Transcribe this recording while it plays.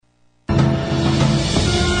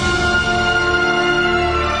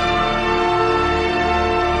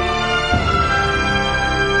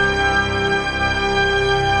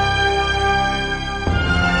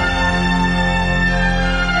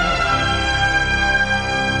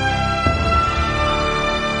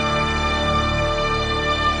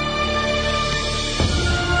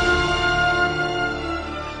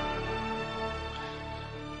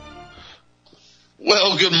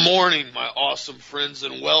morning, my awesome friends,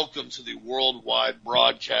 and welcome to the worldwide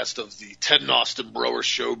broadcast of the Ted and Austin Broer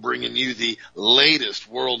Show, bringing you the latest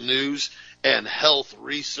world news and health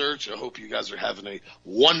research. I hope you guys are having a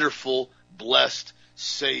wonderful, blessed,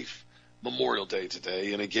 safe Memorial Day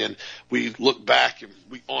today. And again, we look back and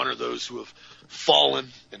we honor those who have fallen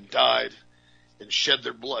and died and shed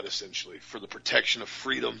their blood, essentially, for the protection of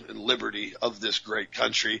freedom and liberty of this great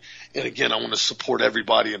country. And again, I want to support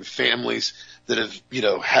everybody and families that have,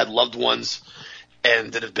 had loved ones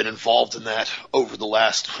and that have been involved in that over the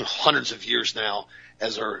last hundreds of years now,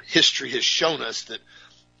 as our history has shown us that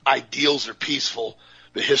ideals are peaceful,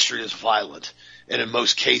 but history is violent. And in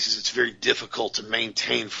most cases, it's very difficult to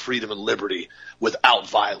maintain freedom and liberty without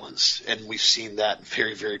violence. And we've seen that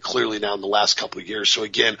very, very clearly now in the last couple of years. So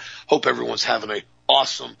again, hope everyone's having an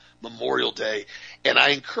awesome Memorial Day. And I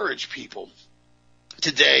encourage people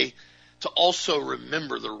today to also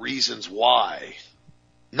remember the reasons why,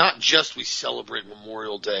 not just we celebrate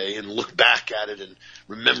Memorial Day and look back at it in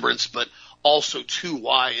remembrance, but also too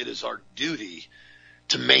why it is our duty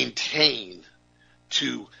to maintain,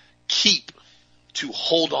 to keep, to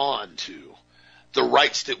hold on to the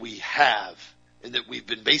rights that we have and that we've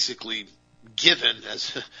been basically given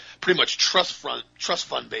as pretty much trust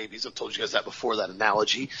fund babies. I've told you guys that before, that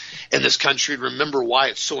analogy, in this country. And remember why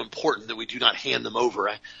it's so important that we do not hand them over.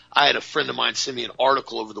 I had a friend of mine send me an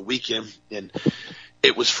article over the weekend, and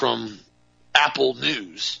it was from Apple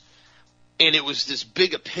News. And it was this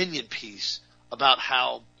big opinion piece about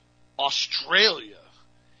how Australia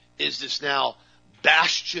is this now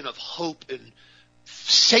bastion of hope and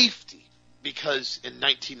safety, because in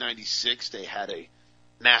 1996 they had a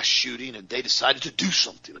mass shooting and they decided to do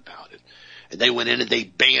something about it. And they went in and they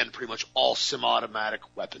banned pretty much all semi-automatic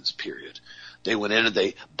weapons, period. They went in and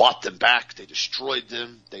they bought them back. They destroyed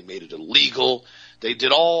them. They made it illegal. They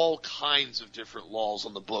did all kinds of different laws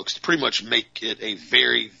on the books to pretty much make it a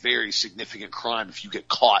very, very significant crime if you get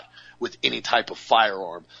caught with any type of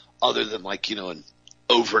firearm other than an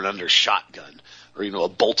over and under shotgun or, a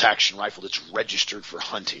bolt action rifle that's registered for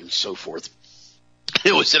hunting and so forth.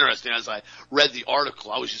 It was interesting. As I read the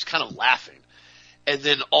article, I was just kind of laughing. And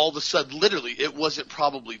then all of a sudden, literally, it wasn't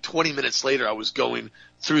probably 20 minutes later, I was going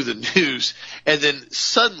through the news. And then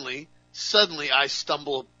suddenly I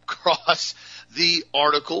stumble across the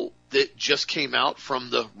article that just came out from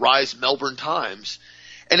the Rise Melbourne Times.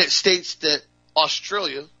 And it states that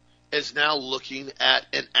Australia is now looking at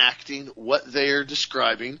enacting what they are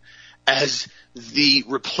describing as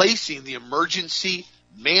replacing the Emergency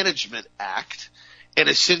Management Act and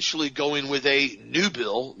essentially going with a new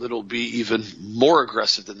bill that'll be even more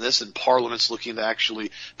aggressive than this, and Parliament's looking to actually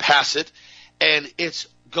pass it. And it's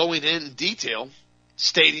going in detail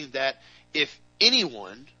stating that if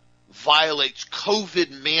anyone violates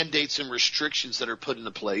COVID mandates and restrictions that are put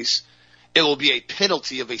into place, it will be a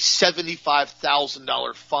penalty of a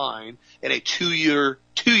 $75,000 fine and a two-year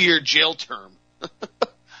jail term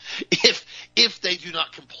if they do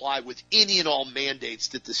not comply with any and all mandates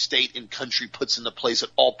that the state and country puts into place at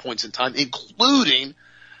all points in time, including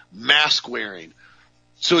mask wearing.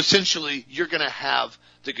 So essentially, you're going to have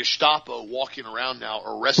the Gestapo walking around now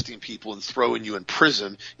arresting people and throwing you in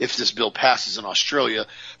prison if this bill passes in Australia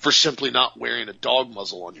for simply not wearing a dog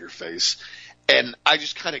muzzle on your face. And I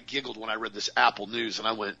just kind of giggled when I read this Apple News, and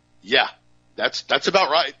I went, yeah, that's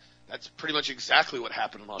about right. That's pretty much exactly what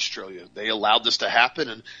happened in Australia. They allowed this to happen,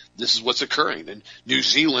 and this is what's occurring. And New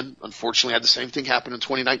Zealand, unfortunately, had the same thing happen in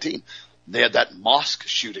 2019. They had that mosque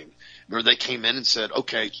shooting where they came in and said,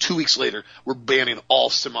 okay, 2 weeks later, we're banning all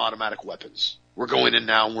semi-automatic weapons. We're going in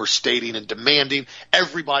now and we're stating and demanding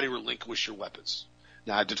everybody relinquish your weapons.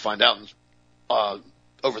 Now, I did find out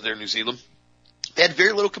over there in New Zealand, they had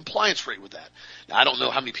very little compliance rate with that. Now, I don't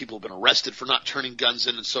know how many people have been arrested for not turning guns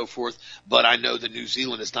in and so forth, but I know that New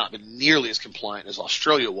Zealand has not been nearly as compliant as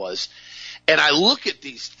Australia was. And I look at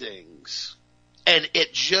these things, and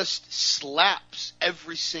it just slaps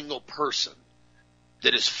every single person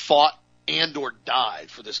that has fought and or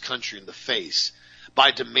died for this country in the face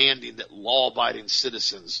by demanding that law-abiding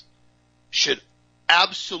citizens should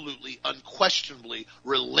absolutely, unquestionably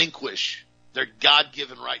relinquish their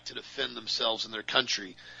God-given right to defend themselves and their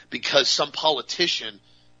country because some politician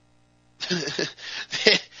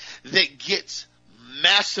that gets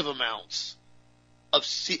massive amounts of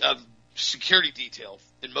security detail,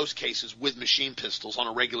 in most cases with machine pistols on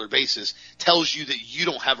a regular basis, tells you that you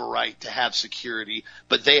don't have a right to have security,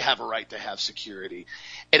 but they have a right to have security.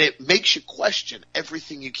 And it makes you question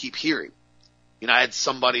everything you keep hearing. I had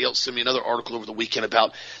somebody else send me another article over the weekend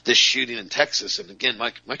about this shooting in Texas. And again,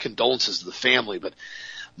 my condolences to the family, but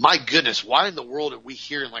My goodness, why in the world are we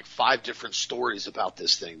hearing like 5 different stories about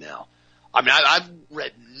this thing now? I mean, I've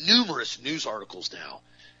read numerous news articles now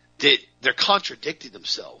that they're contradicting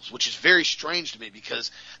themselves, which is very strange to me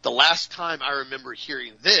because the last time I remember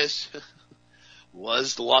hearing this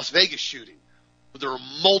was the Las Vegas shooting. There were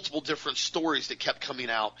multiple different stories that kept coming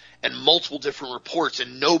out and multiple different reports,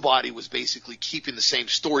 and nobody was basically keeping the same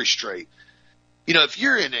story straight. You know, if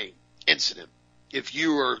you're in an incident, if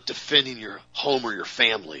you are defending your home or your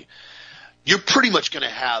family, you're pretty much going to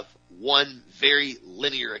have one very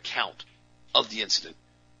linear account of the incident.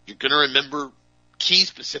 You're going to remember key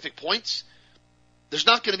specific points. There's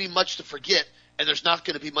not going to be much to forget, and there's not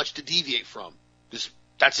going to be much to deviate from. Just,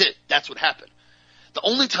 that's it. That's what happened. The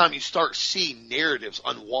only time you start seeing narratives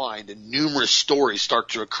unwind and numerous stories start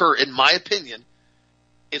to occur, in my opinion,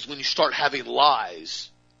 is when you start having lies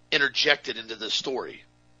interjected into the story.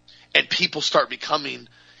 And people start becoming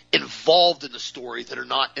involved in the story that are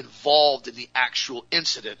not involved in the actual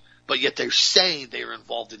incident, but yet they're saying they are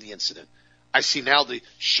involved in the incident. I see now the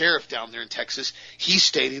sheriff down there in Texas, he's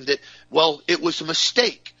stating that, well, it was a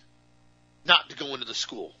mistake not to go into the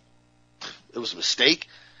school. It was a mistake.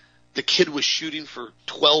 The kid was shooting for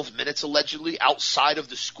 12 minutes allegedly outside of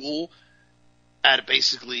the school at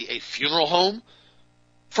basically a funeral home.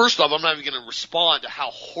 First off, I'm not even going to respond to how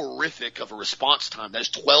horrific of a response time. That is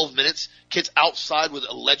 12 minutes. Kids outside with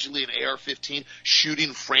allegedly an AR-15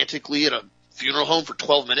 shooting frantically at a funeral home for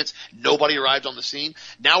 12 minutes. Nobody arrived on the scene.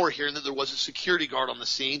 Now we're hearing that there was a security guard on the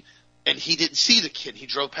scene, and he didn't see the kid. He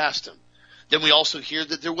drove past him. Then we also hear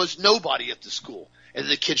that there was nobody at the school, and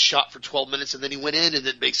the kid shot for 12 minutes, and then he went in, and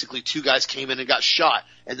then basically 2 guys came in and got shot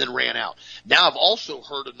and then ran out. Now I've also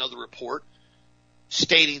heard another report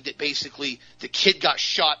stating that basically the kid got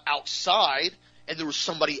shot outside and there was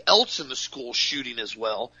somebody else in the school shooting as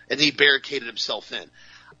well, and he barricaded himself in.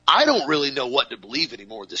 I don't really know what to believe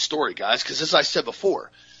anymore with this story, guys, because as I said before,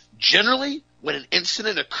 generally when an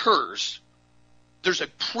incident occurs, there's a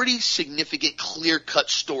pretty significant clear-cut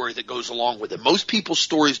story that goes along with it. Most people's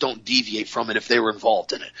stories don't deviate from it if they were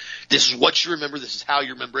involved in it. This is what you remember. This is how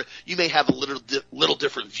you remember it. You may have a little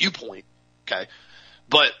different viewpoint, okay?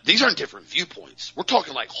 But these aren't different viewpoints. We're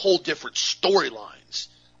talking like whole different storylines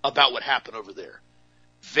about what happened over there.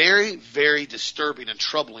 Very, very disturbing and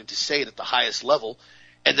troubling to say it at the highest level.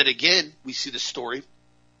 And then again, we see the story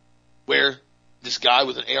where this guy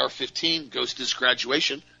with an AR-15 goes to his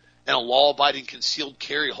graduation and a law-abiding concealed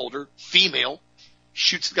carry holder, female,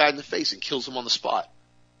 shoots the guy in the face and kills him on the spot.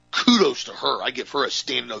 Kudos to her. I give her a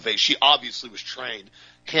standing ovation. She obviously was trained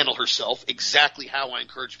to handle herself exactly how I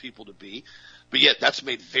encourage people to be. But yet that's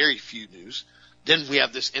made very few news. Then we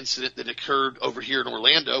have this incident that occurred over here in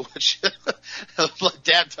Orlando, which let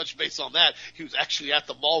Dad touch base on that. He was actually at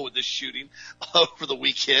the mall with this shooting over the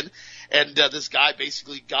weekend. And this guy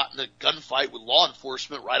basically got in a gunfight with law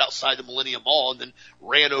enforcement right outside the Millennium Mall and then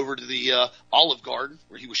ran over to the Olive Garden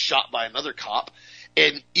where he was shot by another cop.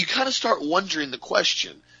 And you kind of start wondering the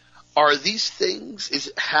question, are these things, is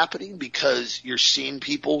it happening because you're seeing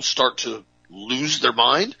people start to lose their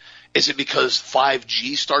mind? Is it because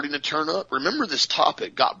 5G starting to turn up? Remember, this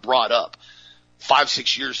topic got brought up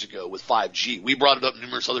 5-6 years ago with 5G. We brought it up,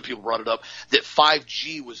 numerous other people brought it up, that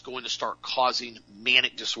 5G was going to start causing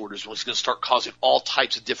manic disorders, was going to start causing all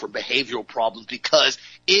types of different behavioral problems because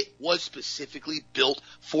it was specifically built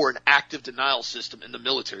for an active denial system in the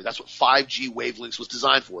military. That's what 5G wavelengths was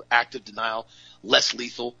designed for, active denial, less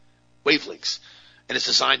lethal wavelengths. And it's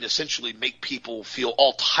designed to essentially make people feel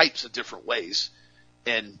all types of different ways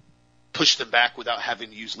and push them back without having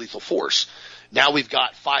to use lethal force. Now we've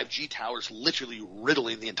got 5G towers literally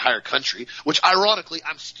riddling the entire country, which ironically,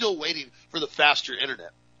 I'm still waiting for the faster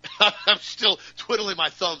internet. I'm still twiddling my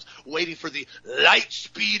thumbs waiting for the light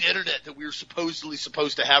speed internet that we were supposedly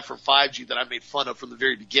supposed to have from 5G that I made fun of from the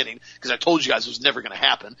very beginning because I told you guys it was never going to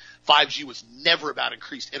happen. 5G was never about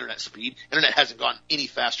increased internet speed. Internet hasn't gone any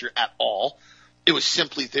faster at all. It was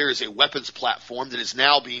simply there is a weapons platform that is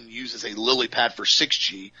now being used as a lily pad for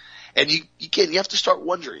 6G. And you have to start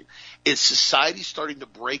wondering, is society starting to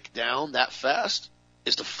break down that fast?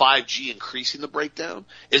 Is the 5G increasing the breakdown?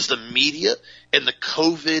 Is the media and the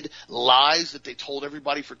COVID lies that they told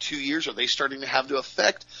everybody for 2 years, are they starting to have the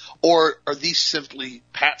effect? Or are these simply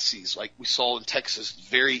patsies like we saw in Texas?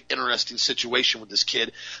 Very interesting situation with this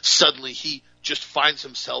kid. Suddenly he just finds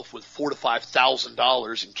himself with $4,000 to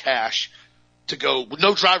 $5,000 in cash to go with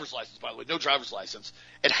no driver's license, by the way, no driver's license,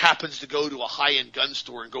 and happens to go to a high-end gun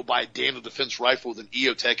store and go buy a Daniel Defense rifle with an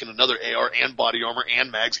EOTech and another AR and body armor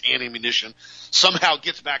and mags and ammunition, somehow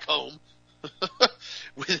gets back home,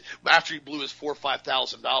 after he blew his $4,000 or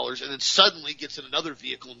 $5,000, and then suddenly gets in another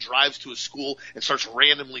vehicle and drives to a school and starts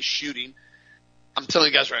randomly shooting. I'm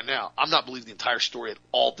telling you guys right now, I'm not believing the entire story at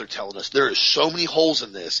all they're telling us. There is so many holes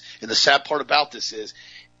in this, and the sad part about this is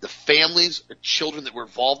the families or children that were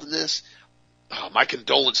involved in this, my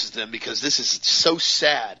condolences to them, because this is so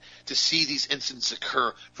sad to see these incidents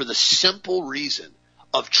occur for the simple reason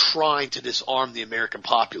of trying to disarm the American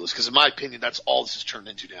populace. Because in my opinion, that's all this has turned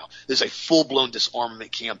into now. This is a full-blown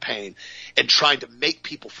disarmament campaign and trying to make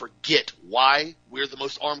people forget why we're the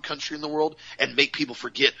most armed country in the world and make people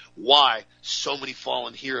forget why so many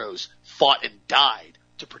fallen heroes fought and died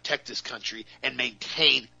to protect this country and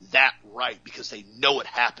maintain that right, because they know it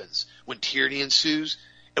happens when tyranny ensues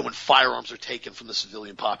and when firearms are taken from the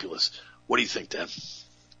civilian populace. What do you think, Dan?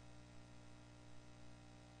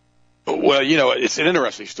 Well, you know, it's an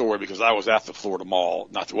interesting story because I was at the Florida Mall.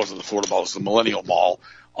 It wasn't the Florida Mall, it was the Millennial Mall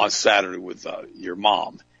on Saturday with your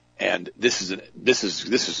mom. And this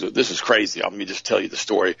is crazy. Let me just tell you the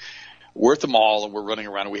story. We're at the mall and we're running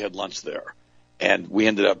around and we had lunch there. And we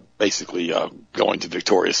ended up basically going to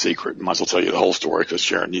Victoria's Secret. Might as well tell you the whole story because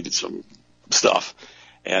Sharon needed some stuff.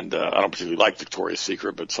 And I don't particularly like Victoria's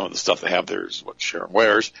Secret, but some of the stuff they have there is what Sharon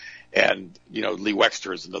wears. And, you know, Lee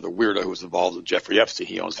Wexter is another weirdo who was involved with Jeffrey Epstein.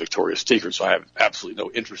 He owns Victoria's Secret, so I have absolutely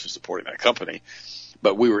no interest in supporting that company.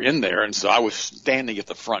 But we were in there, and so I was standing at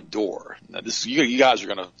the front door. Now, you guys are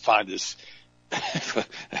going to find this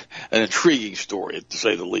an intriguing story, to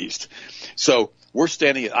say the least. So I'm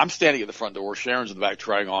standing at the front door. Sharon's in the back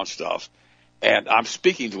trying on stuff, and I'm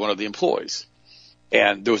speaking to one of the employees.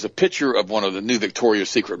 And there was a picture of one of the new Victoria's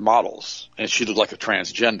Secret models, and she looked like a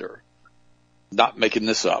transgender. Not making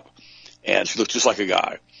this up. And she looked just like a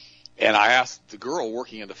guy. And I asked the girl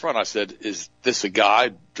working in the front, I said, is this a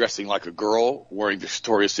guy dressing like a girl wearing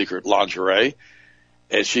Victoria's Secret lingerie?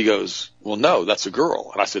 And she goes, well, no, that's a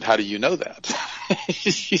girl. And I said, how do you know that?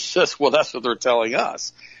 She says, well, that's what they're telling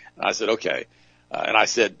us. And I said, okay. And I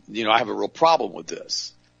said, you know, I have a real problem with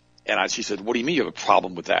this. And she said, what do you mean you have a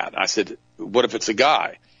problem with that? And I said, what if it's a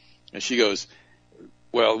guy? And she goes,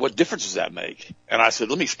 well, what difference does that make? And I said,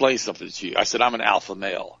 let me explain something to you. I said, I'm an alpha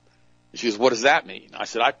male. And she goes, what does that mean? I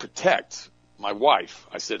said, I protect my wife.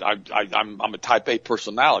 I said, I'm a type A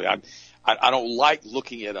personality. I don't like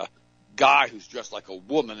looking at a guy who's dressed like a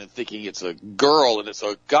woman and thinking it's a girl and it's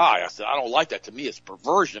a guy. I said, I don't like that. To me, it's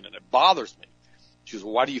perversion and it bothers me. She goes,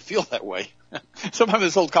 well, why do you feel that way? So I'm having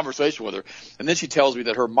this whole conversation with her. And then she tells me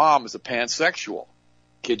that her mom is a pansexual.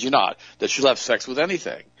 Kid you not, that she'll have sex with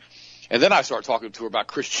anything. And then I start talking to her about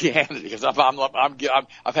Christianity because I've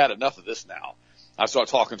had enough of this now. I start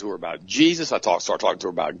talking to her about Jesus. I start talking to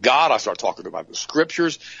her about God. I start talking to her about the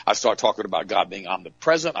scriptures. I start talking about God being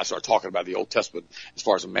omnipresent. I start talking about the Old Testament as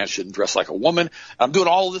far as a man shouldn't dress like a woman. I'm doing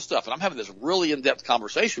all of this stuff, and I'm having this really in-depth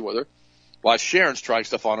conversation with her while Sharon's trying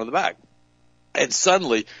stuff on in the back. And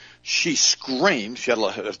suddenly she screamed. She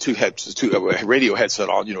had two radio headset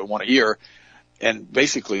on, you know, one ear, and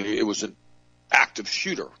basically it was an active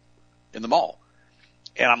shooter in the mall.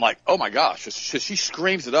 And I'm like, oh my gosh. So she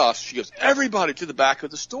screams at us. She goes, everybody to the back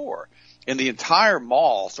of the store. And the entire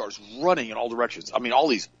mall starts running in all directions. I mean, all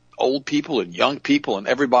these old people and young people and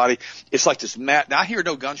everybody. It's like this mad. Now I hear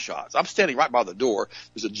no gunshots. I'm standing right by the door.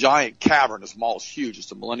 There's a giant cavern. This mall is huge. It's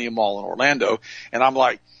the Millennium Mall in Orlando. And I'm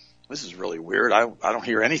like, this is really weird. I don't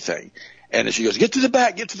hear anything. And then she goes, get to the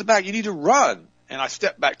back, you need to run. And I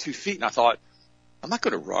stepped back 2 feet and I thought, I'm not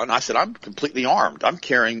going to run. I said, I'm completely armed. I'm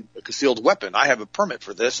carrying a concealed weapon. I have a permit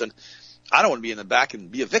for this, and I don't want to be in the back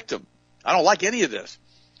and be a victim. I don't like any of this.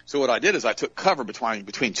 So what I did is I took cover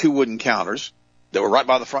between two wooden counters that were right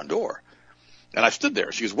by the front door. And I stood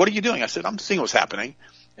there. She goes, what are you doing? I said, I'm seeing what's happening.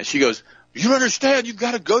 And she goes, you don't understand. You've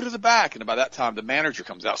got to go to the back. And by that time, the manager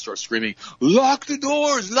comes out, starts screaming, lock the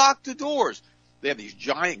doors, lock the doors. They have these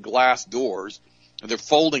giant glass doors, and they're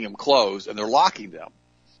folding them closed, and they're locking them.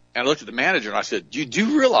 And I looked at the manager and I said, you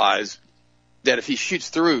do realize that if he shoots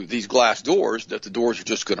through these glass doors, that the doors are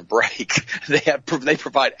just going to break. They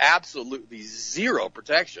provide absolutely zero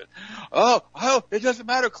protection. Oh, it doesn't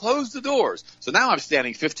matter. Close the doors. So now I'm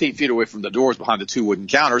standing 15 feet away from the doors behind the two wooden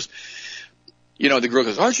counters. You know, the girl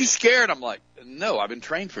goes, aren't you scared? I'm like, no, I've been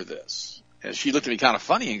trained for this. And she looked at me kind of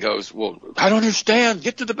funny and goes, well, I don't understand.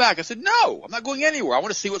 Get to the back. I said, no, I'm not going anywhere. I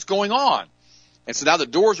want to see what's going on. And so now the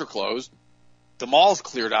doors are closed. The mall's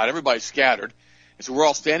cleared out. Everybody's scattered. And so we're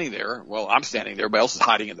all standing there. Well, I'm standing there. Everybody else is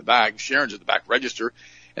hiding in the back. Sharon's at the back register.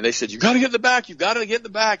 And they said, you got to get in the back. You got to get in the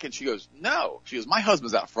back. And she goes, no. She goes, my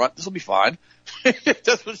husband's out front. This will be fine.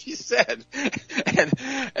 That's what she said. And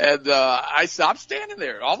I said, I'm standing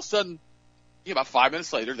there. And all of a sudden, about 5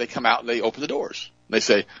 minutes later, they come out and they open the doors. They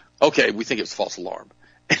say, okay, we think it's a false alarm.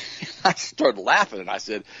 I started laughing, and I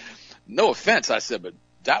said, no offense. I said, but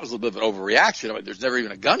that was a little bit of an overreaction. I mean, there's never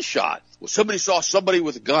even a gunshot. Well, somebody saw somebody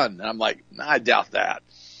with a gun. And I'm like, nah, I doubt that.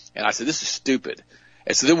 And I said, this is stupid.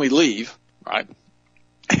 And so then we leave, right?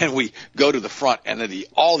 And we go to the front, and then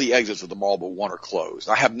all the exits of the mall but one are closed.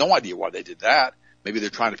 I have no idea why they did that. Maybe they're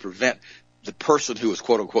trying to prevent the person who is,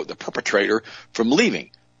 quote unquote, the perpetrator from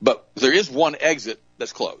leaving. But there is one exit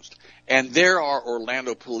that's closed, and there are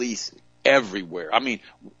Orlando police everywhere. I mean,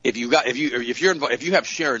 if you have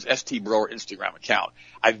Sharon's ST Brower Instagram account,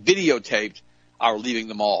 I videotaped our leaving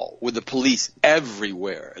the mall with the police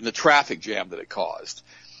everywhere and the traffic jam that it caused.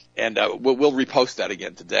 And we'll repost that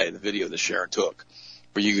again today, the video that Sharon took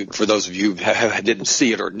for those of you who didn't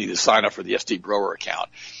see it or need to sign up for the ST Brower account.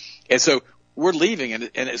 And so we're leaving,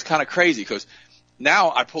 and it's kind of crazy because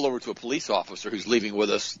now I pull over to a police officer who's leaving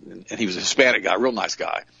with us, and he was a Hispanic guy, real nice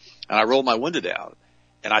guy. And I rolled my window down,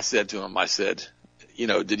 and I said to him,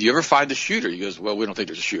 did you ever find the shooter? He goes, well, we don't think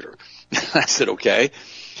there's a shooter. I said, okay.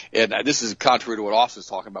 And this is contrary to what Austin's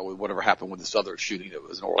talking about with whatever happened with this other shooting that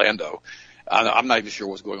was in Orlando. I'm not even sure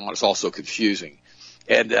what's going on. It's all so confusing.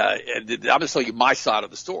 And I'm just telling you my side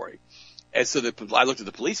of the story. And so I looked at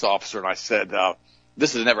the police officer, and I said,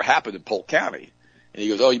 this has never happened in Polk County. And he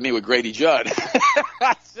goes, oh, you mean with Grady Judd?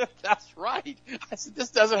 I said, that's right. I said, this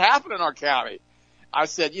doesn't happen in our county. I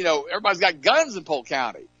said, everybody's got guns in Polk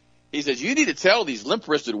County. He says, you need to tell these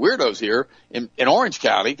limp-wristed weirdos here in Orange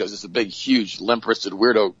County, because it's a big, huge limp-wristed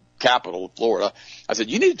weirdo capital of Florida. I said,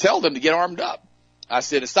 you need to tell them to get armed up. I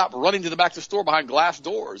said, and stop running to the back of the store behind glass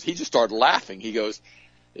doors. He just started laughing. He goes,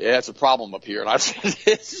 yeah, it's a problem up here. And I said,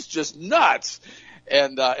 this is just nuts.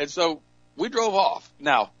 And so we drove off.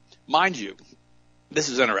 Now, mind you, this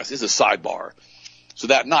is interesting. This is a sidebar. So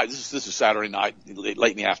that night, this is Saturday night,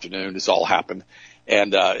 late in the afternoon. This all happened.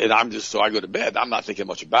 And so I go to bed. I'm not thinking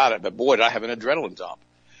much about it, but boy, did I have an adrenaline dump.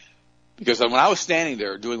 Because when I was standing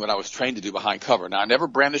there doing what I was trained to do behind cover, now I never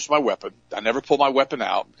brandished my weapon. I never pulled my weapon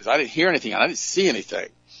out because I didn't hear anything. I didn't see anything.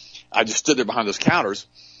 I just stood there behind those counters.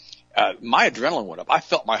 My adrenaline went up. I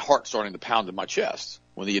felt my heart starting to pound in my chest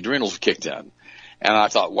when the adrenals kicked in. And I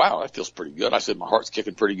thought, wow, that feels pretty good. I said, my heart's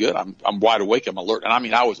kicking pretty good. I'm wide awake. I'm alert. And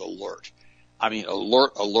I was alert.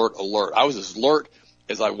 Alert. I was as alert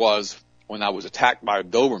as I was when I was attacked by a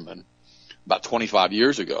Doberman about 25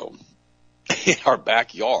 years ago in our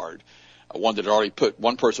backyard. One that had already put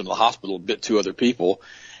one person in the hospital, bit two other people.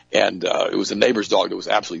 And it was a neighbor's dog that was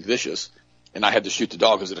absolutely vicious. And I had to shoot the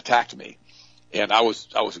dog because it attacked me. And I was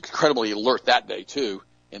incredibly alert that day too.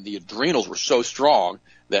 And the adrenals were so strong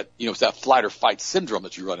that, it's that flight or fight syndrome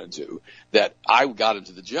that you run into, that I got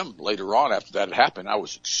into the gym later on after that had happened. I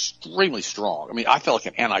was extremely strong. I felt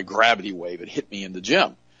like an anti-gravity wave had hit me in the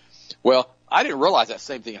gym. Well, I didn't realize that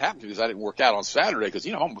same thing had happened because I didn't work out on Saturday because,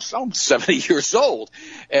 I'm 70 years old.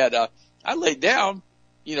 And I laid down,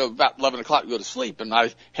 about 11 o'clock to go to sleep. And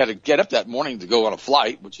I had to get up that morning to go on a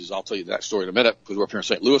flight, which is, I'll tell you that story in a minute because we're up here in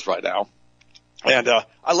St. Louis right now. And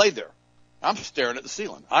I laid there. I'm staring at the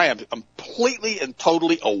ceiling. I am completely and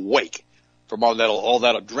totally awake from all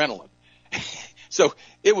that adrenaline. So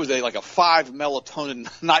it was like a 5 melatonin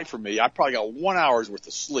night for me. I probably got 1 hour's worth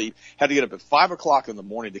of sleep, had to get up at 5 o'clock in the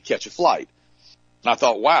morning to catch a flight. And I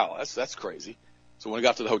thought, wow, that's crazy. So when I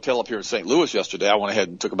got to the hotel up here in St. Louis yesterday, I went ahead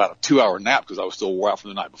and took about a 2-hour nap because I was still wore out from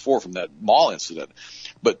the night before from that mall incident.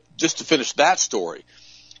 But just to finish that story,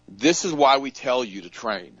 this is why we tell you to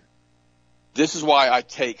train. This is why I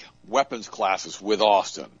take weapons classes with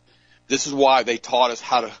Austin. This is why they taught us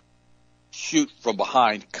how to shoot from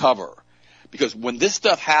behind cover. Because when this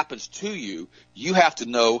stuff happens to you, you have to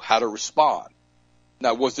know how to respond.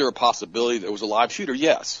 Now, was there a possibility that it was a live shooter?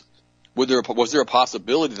 Yes. Was there a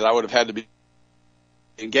possibility that I would have had to be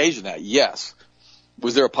engaged in that? Yes.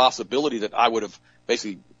 Was there a possibility that I would have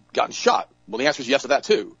basically gotten shot? Well, the answer is yes to that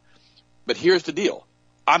too. But here's the deal.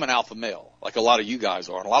 I'm an alpha male, like a lot of you guys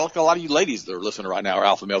are. And a lot of you ladies that are listening right now are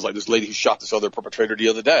alpha males, like this lady who shot this other perpetrator the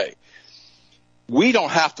other day. We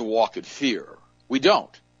don't have to walk in fear. We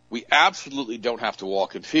don't. We absolutely don't have to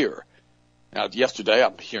walk in fear. Now, yesterday,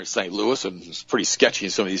 I'm here in St. Louis, and it's pretty sketchy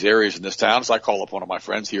in some of these areas in this town, so I call up one of my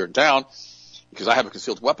friends here in town because I have a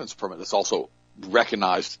concealed weapons permit that's also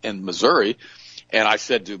recognized in Missouri. And I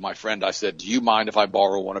said to my friend, do you mind if I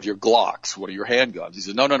borrow one of your Glocks, one of your handguns? He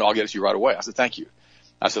said, no, I'll get it to you right away. I said, thank you.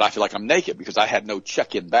 I said, I feel like I'm naked because I had no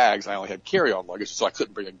check-in bags. I only had carry-on luggage, so I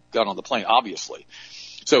couldn't bring a gun on the plane, obviously.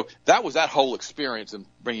 So that was that whole experience and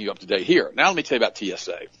bringing you up to date here. Now let me tell you about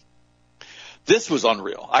TSA. This was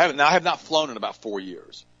unreal. I have not flown in about 4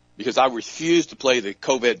 years because I refuse to play the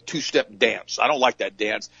COVID two-step dance. I don't like that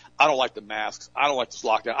dance. I don't like the masks. I don't like this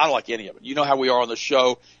lockdown. I don't like any of it. You know how we are on the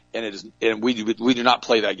show, and we do not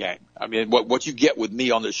play that game. I mean, what you get with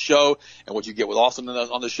me on this show and what you get with Austin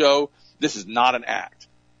on the show, this is not an act.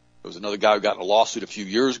 There was another guy who got in a lawsuit a few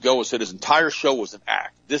years ago and said his entire show was an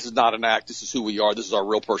act. This is not an act. This is who we are. This is our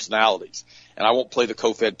real personalities. And I won't play the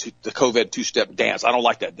COVID two-step dance. I don't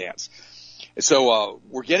like that dance. And so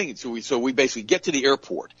we basically get to the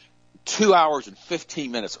airport 2 hours and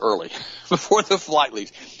 15 minutes early before the flight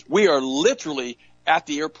leaves. We are literally at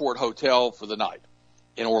the airport hotel for the night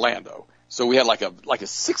in Orlando. So we had like a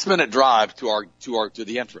 6-minute drive to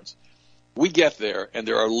the entrance. We get there and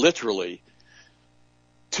there are literally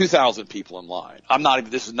 2,000 people in line.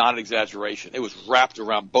 This is not an exaggeration. It was wrapped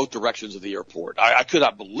around both directions of the airport. I could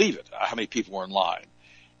not believe it, how many people were in line.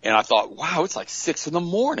 And I thought, wow, it's like 6 a.m.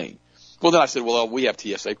 Well, then I said, well, we have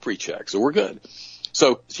TSA pre-check, so we're good.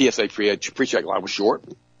 So TSA pre-check line was short.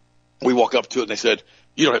 We walk up to it and they said,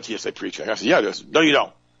 you don't have TSA pre-check. I said, yeah, I do. I said, no, you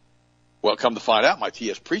don't. Well, come to find out, my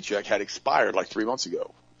TSA pre-check had expired like 3 months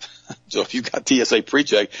ago. So if you got TSA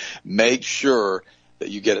pre-check, make sure that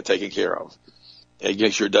you get it taken care of. And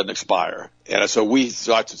make sure it doesn't expire. And so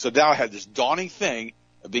now I had this daunting thing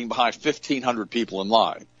of being behind 1,500 people in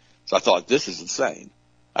line. So I thought, this is insane.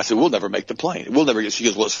 I said, we'll never make the plane. We'll never get. She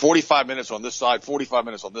goes, well, it's 45 minutes on this side, 45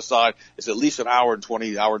 minutes on this side. It's at least an hour and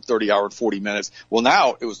 20, hour and 30, hour and 40 minutes. Well,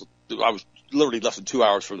 now I was literally less than 2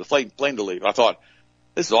 hours for the plane to leave. I thought,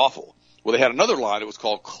 this is awful. Well, they had another line. It was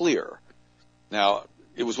called Clear. Now,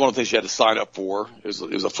 it was one of the things you had to sign up for. It was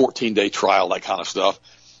a 14-day trial, that kind of stuff.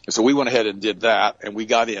 And so we went ahead and did that, and we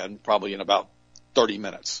got in probably in about 30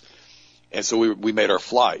 minutes. And so we made our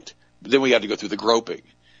flight. But then we had to go through the groping,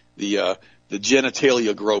 the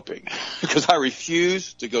genitalia groping, because I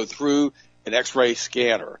refuse to go through an X-ray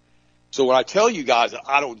scanner. So when I tell you guys that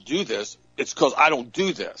I don't do this, it's because I don't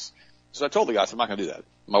do this. So I told the guys, I'm not going to do that.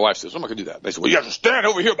 My wife says, I'm not going to do that. They said, well, you have to stand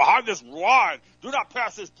over here behind this line. Do not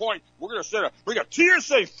pass this point. We're going to bring a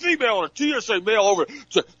TSA female and a TSA male over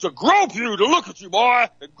to grope you, to look at you, boy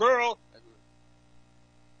and girl.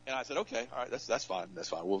 And I said, okay, all right, that's fine. That's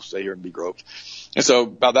fine. We'll stay here and be groped. And so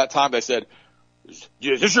about that time, they said, is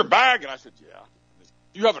this your bag? And I said, yeah.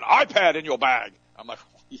 You have an iPad in your bag. I'm like,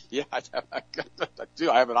 yeah, I do.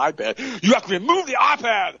 I have an iPad. You have to remove the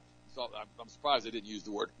iPad. So I'm surprised they didn't use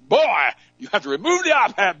the word, boy, you have to remove the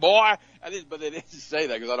iPad, boy. But they didn't say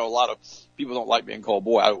that because I know a lot of people don't like being called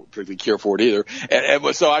boy. I don't particularly care for it either.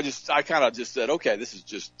 And so I kind of just said, okay, this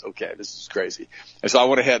is crazy. And so I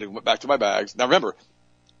went ahead and went back to my bags. Now remember,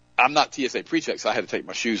 I'm not TSA pre-check, so I had to take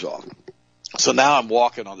my shoes off. So now I'm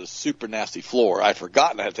walking on this super nasty floor. I had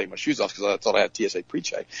forgotten I had to take my shoes off because I thought I had TSA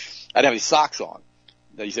pre-check. I didn't have any socks on.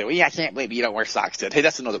 Now you say, well, yeah, I can't believe you don't wear socks, Ted. Hey,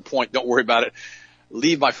 that's another point. Don't worry about it.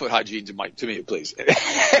 Leave my foot hygiene to me, please.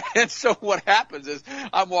 And so what happens is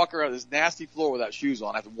I'm walking around this nasty floor without shoes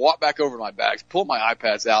on. I have to walk back over to my bags, pull my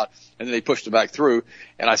iPads out, and then they pushed them back through.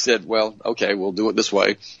 And I said, well, okay, we'll do it this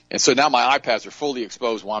way. And so now my iPads are fully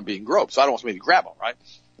exposed while I'm being groped. So I don't want somebody to grab them, right?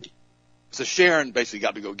 So Sharon basically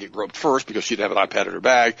got to go get groped first because she didn't have an iPad in her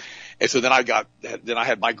bag. And so then I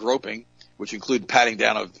had my groping, which included patting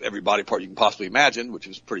down of every body part you can possibly imagine, which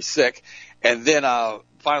was pretty sick. And then,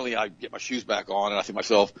 finally I get my shoes back on and I think to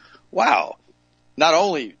myself, wow, not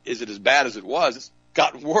only is it as bad as it was, it's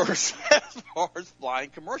gotten worse as far as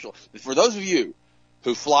flying commercial. For those of you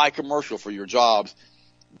who fly commercial for your jobs,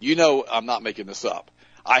 you know I'm not making this up.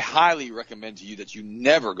 I highly recommend to you that you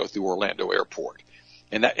never go through Orlando Airport.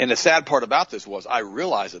 And the sad part about this was I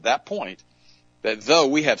realized at that point that though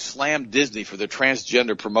we have slammed Disney for their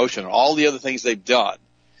transgender promotion and all the other things they've done,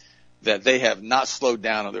 that they have not slowed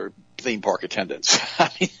down on their theme park attendance. I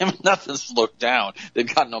mean, nothing slowed down.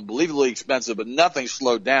 They've gotten unbelievably expensive, but nothing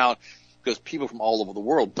slowed down because people from all over the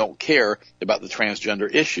world don't care about the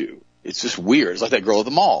transgender issue. It's just weird. It's like that girl at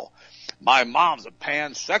the mall. My mom's a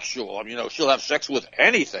pansexual. I mean, she'll have sex with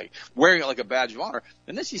anything, wearing it like a badge of honor.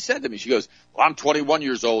 And then she said to me, she goes, well, I'm 21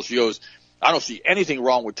 years old. She goes, I don't see anything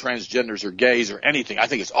wrong with transgenders or gays or anything. I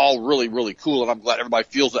think it's all really, really cool, and I'm glad everybody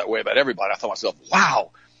feels that way about everybody. I thought to myself,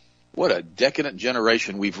 wow, what a decadent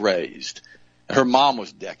generation we've raised. And her mom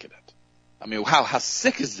was decadent. I mean, how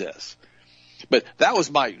sick is this? But that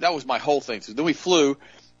was my whole thing. So then we flew,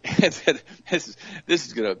 and this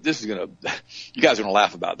is gonna, you guys are gonna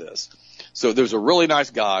laugh about this. So there's a really nice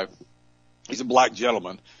guy. He's a black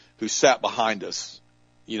gentleman who sat behind us.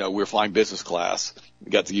 You know, we were flying business class.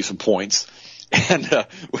 We got to use some points. And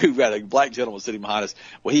we had a black gentleman sitting behind us.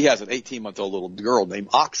 Well, he has an 18-month-old little girl named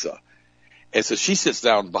Aksa. And so she sits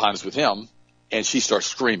down behind us with him, and she starts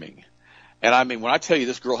screaming. And I mean, when I tell you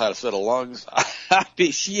this girl had a set of lungs, I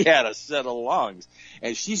mean, she had a set of lungs,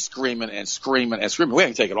 and she's screaming and screaming and screaming. We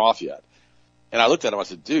haven't taken off yet. And I looked at him. I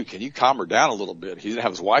said, dude, can you calm her down a little bit? He didn't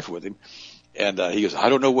have his wife with him. And he goes, I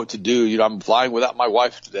don't know what to do. You know, I'm flying without my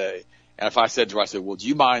wife today. And if I said to her, I said, well, do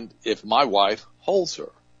you mind if my wife holds her?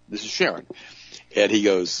 This is Sharon. And he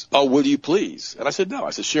goes, oh, will you please? And I said, no. I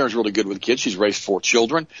said, Sharon's really good with kids. She's raised 4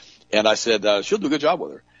 children. And I said, she'll do a good job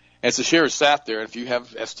with her. And so Sharon sat there. And if you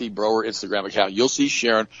have ST Broer Instagram account, you'll see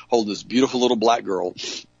Sharon holding this beautiful little black girl.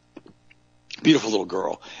 Beautiful little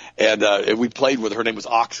girl. And we played with her. Her name was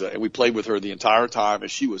Oxa. And we played with her the entire time.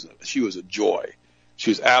 And she was a joy. She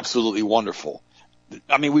was absolutely wonderful.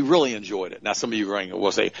 I mean, we really enjoyed it. Now, some of you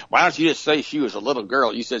will say, why don't you just say she was a little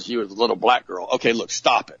girl? You said she was a little black girl. Okay, look,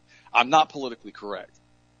 stop it. I'm not politically correct.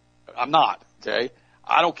 I'm not, okay?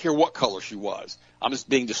 I don't care what color she was. I'm just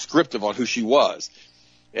being descriptive on who she was.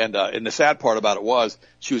 And the sad part about it was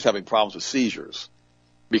she was having problems with seizures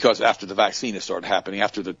because after the vaccine had started happening,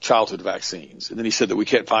 after the childhood vaccines. And then he said that we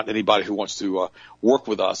can't find anybody who wants to work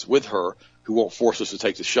with us, with her, who won't force us to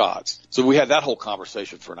take the shots. So we had that whole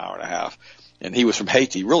conversation for an hour and a half. And he was from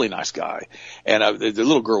Haiti, really nice guy. And the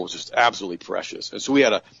little girl was just absolutely precious. And so we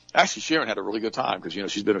had actually Sharon had a really good time because, you know,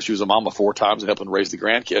 she was a mama 4 times and helping raise the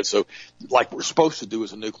grandkids. So like we're supposed to do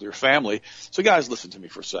as a nuclear family. So guys, listen to me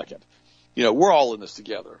for a second. You know, we're all in this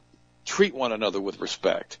together. Treat one another with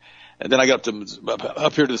respect. And then I got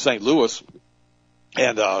up here to St. Louis,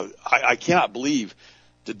 and I cannot believe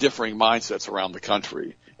the differing mindsets around the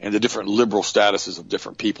country and the different liberal statuses of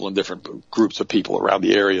different people and different groups of people around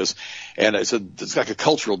the areas. And it's like a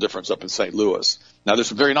cultural difference up in St. Louis. Now, there's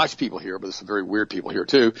some very nice people here, but there's some very weird people here,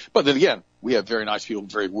 too. But then again, we have very nice people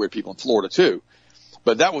and very weird people in Florida, too.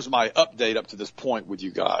 But that was my update up to this point with you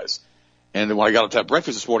guys. And then when I got up to have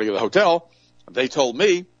breakfast this morning at the hotel, they told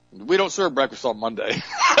me, we don't serve breakfast on Monday.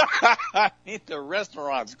 I mean, the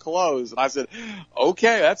restaurant's closed. And I said,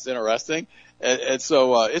 okay, that's interesting. And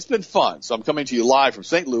so it's been fun. So I'm coming to you live from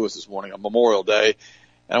St. Louis this morning on Memorial Day.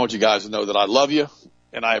 And I want you guys to know that I love you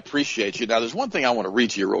and I appreciate you. Now, there's one thing I want to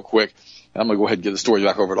read to you real quick. And I'm going to go ahead and give the story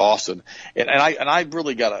back over to Austin. And I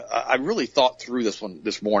really thought through this one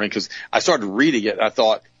this morning because I started reading it and I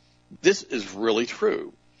thought, this is really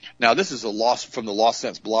true. Now, this is from the Lost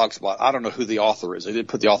Sense blog spot. I don't know who the author is. They didn't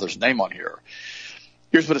put the author's name on here.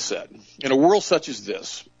 Here's what it said. In a world such as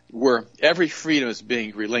this, where every freedom is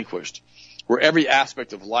being relinquished, where every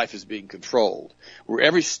aspect of life is being controlled, where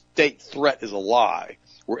every state threat is a lie,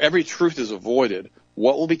 where every truth is avoided,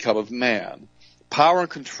 what will become of man? Power and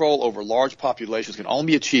control over large populations can only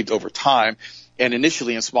be achieved over time and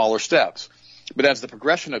initially in smaller steps. But as the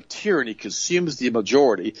progression of tyranny consumes the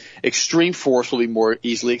majority, extreme force will be more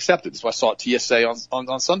easily accepted. That's why I saw at TSA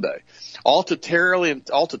on Sunday. All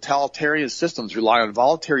totalitarian systems rely on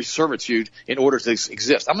voluntary servitude in order to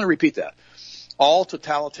exist. I'm going to repeat that. All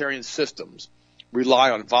totalitarian systems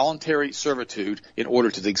rely on voluntary servitude in order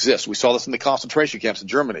to exist. We saw this in the concentration camps in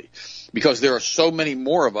Germany because there are so many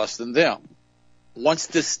more of us than them. Once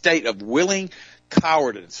this state of willing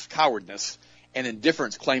cowardice and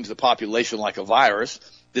indifference claims the population like a virus,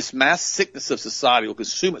 this mass sickness of society will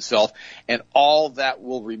consume itself, and all that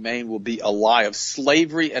will remain will be a lie of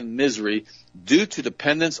slavery and misery due to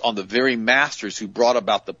dependence on the very masters who brought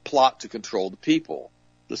about the plot to control the people.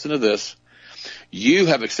 Listen to this. You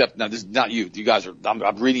have accepted, now this is not you, you guys are,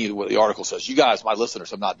 I'm reading you what the article says. You guys, my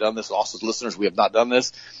listeners, have not done this. Also, listeners, we have not done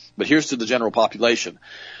this. But here's to the general population.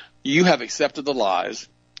 You have accepted the lies.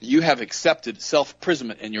 You have accepted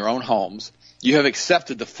self-imprisonment in your own homes. You have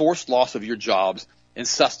accepted the forced loss of your jobs and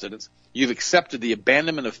sustenance. You've accepted the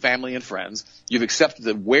abandonment of family and friends. You've accepted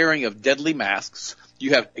the wearing of deadly masks.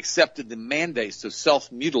 You have accepted the mandates to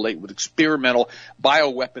self-mutilate with experimental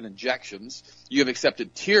bioweapon injections. You have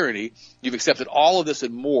accepted tyranny. You've accepted all of this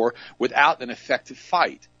and more without an effective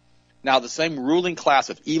fight. Now, the same ruling class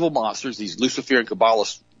of evil monsters, these Luciferian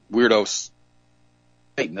Kabbalist weirdos,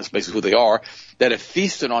 Satanists, basically who they are, that have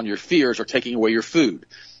feasted on your fears are taking away your food.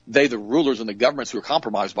 They, the rulers and the governments who are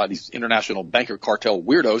compromised by these international banker cartel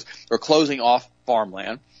weirdos, are closing off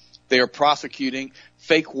farmland. They are prosecuting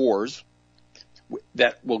fake wars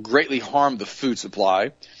that will greatly harm the food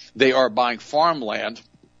supply. They are buying farmland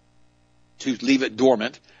to leave it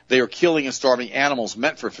dormant. They are killing and starving animals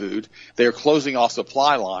meant for food. They are closing off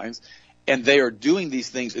supply lines. And they are doing these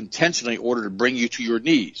things intentionally in order to bring you to your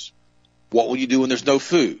knees. What will you do when there's no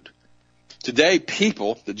food? Today,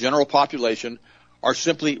 people, the general population, are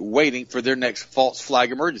simply waiting for their next false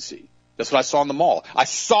flag emergency. That's what I saw in the mall. I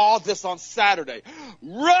saw this on Saturday.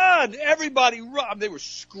 Run! Everybody run! They were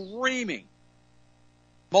screaming.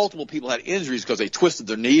 Multiple people had injuries because they twisted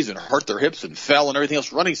their knees and hurt their hips and fell and everything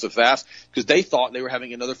else running so fast because they thought they were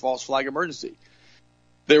having another false flag emergency.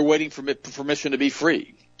 They're waiting for permission to be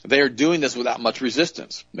free. They are doing this without much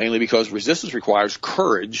resistance, mainly because resistance requires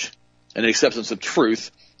courage and an acceptance of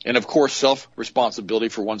truth and, of course, self-responsibility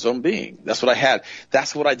for one's own being. That's what I had.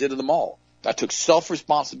 That's what I did in the mall. I took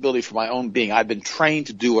self-responsibility for my own being. I've been trained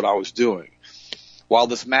to do what I was doing. While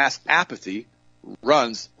this mass apathy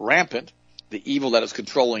runs rampant, the evil that is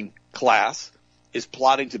controlling class is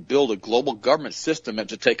plotting to build a global government system and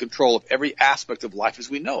to take control of every aspect of life as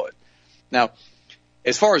we know it. Now,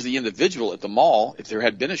 as far as the individual at the mall, if there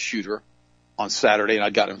had been a shooter on Saturday and I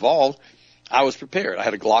got involved, I was prepared. I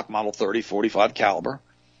had a Glock Model 30, 45 caliber.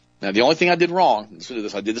 Now, the only thing I did wrong, listen to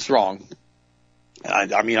this, I did this wrong.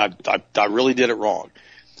 I really did it wrong.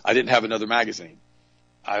 I didn't have another magazine.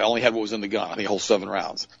 I only had what was in the gun. I think it holds 7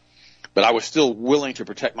 rounds. But I was still willing to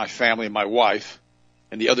protect my family and my wife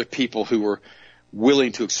and the other people who were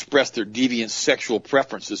willing to express their deviant sexual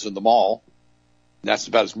preferences in the mall. That's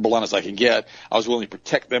about as blunt as I can get. I was willing to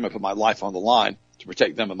protect them and put my life on the line to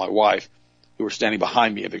protect them and my wife, who were standing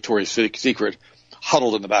behind me at Victoria's Secret,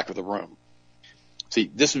 huddled in the back of the room.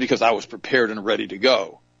 See, this is because I was prepared and ready to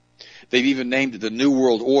go. They've even named it the New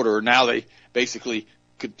World Order. Now they basically,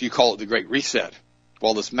 you call it the Great Reset.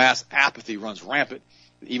 While this mass apathy runs rampant,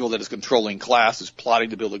 the evil that is controlling class is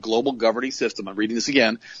plotting to build a global governing system, I'm reading this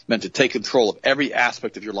again, meant to take control of every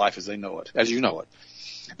aspect of your life as they know it, as you know it.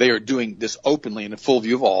 They are doing this openly in the full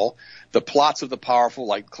view of all. The plots of the powerful,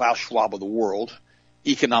 like Klaus Schwab of the world,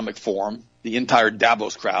 Economic Forum, the entire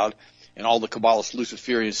Davos crowd, and all the Kabbalist,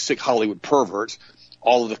 Luciferian, sick Hollywood perverts,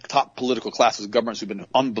 all of the top political classes of governments who've been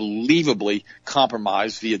unbelievably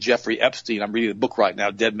compromised via Jeffrey Epstein. I'm reading a book right now,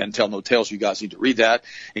 Dead Men Tell No Tales. You guys need to read that,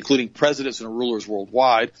 including presidents and rulers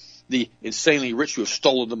worldwide, the insanely rich who have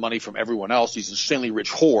stolen the money from everyone else, these insanely rich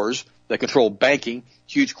whores that control banking,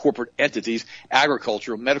 huge corporate entities,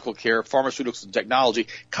 agriculture, medical care, pharmaceuticals and technology,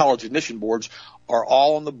 college admission boards are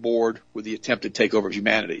all on the board with the attempted takeover of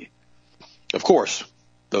humanity. Of course,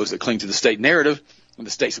 those that cling to the state narrative and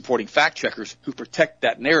the state-supporting fact-checkers who protect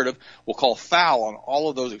that narrative will call foul on all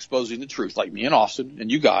of those exposing the truth, like me and Austin and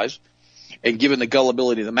you guys. And given the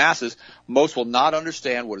gullibility of the masses, most will not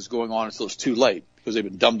understand what is going on until it's too late, because they've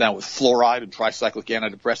been dumbed down with fluoride and tricyclic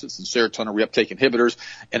antidepressants and serotonin reuptake inhibitors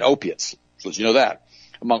and opiates. So as you know that.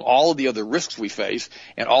 Among all of the other risks we face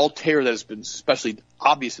and all terror that has been especially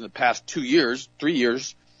obvious in the past 2 years, 3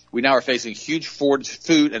 years, we now are facing huge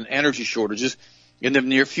food and energy shortages in the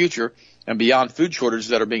near future, and beyond food shortages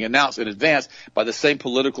that are being announced in advance by the same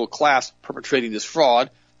political class perpetrating this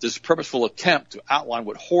fraud. This purposeful attempt to outline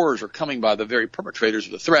what horrors are coming by the very perpetrators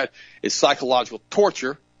of the threat is psychological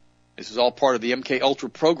torture. This is all part of the MK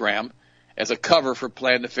Ultra program as a cover for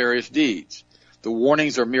planned nefarious deeds. The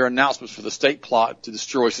warnings are mere announcements for the state plot to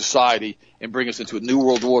destroy society and bring us into a new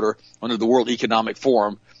world order under the World Economic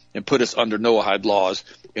Forum and put us under Noahide laws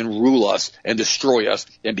and rule us and destroy us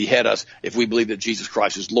and behead us if we believe that Jesus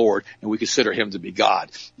Christ is Lord and we consider him to be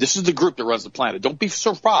God. This is the group that runs the planet. Don't be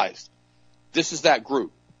surprised. This is that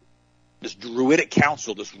group. This Druidic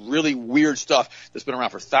council, this really weird stuff that's been around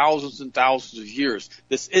for thousands and thousands of years.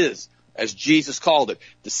 This is, as Jesus called it,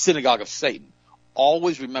 the synagogue of Satan.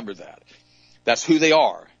 Always remember that. That's who they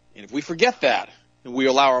are. And if we forget that, and we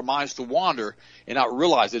allow our minds to wander and not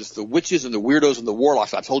realize that it's the witches and the weirdos and the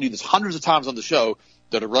warlocks, I've told you this hundreds of times on the show,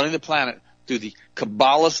 that are running the planet through the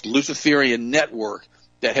Kabbalist Luciferian network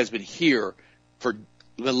that has been here for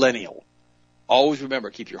millennial. Always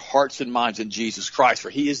remember, keep your hearts and minds in Jesus Christ, for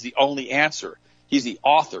he is the only answer. He's the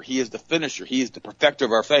author. He is the finisher. He is the perfecter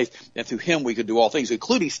of our faith. And through him we can do all things,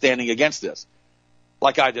 including standing against this,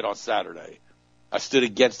 like I did on Saturday. I stood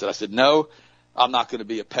against it. I said, no, I'm not going to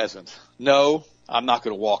be a peasant. No, I'm not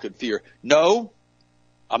going to walk in fear. No,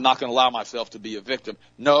 I'm not going to allow myself to be a victim.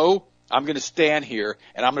 No, I'm going to stand here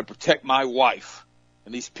and I'm going to protect my wife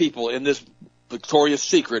and these people in this Victoria's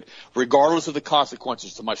Secret, regardless of the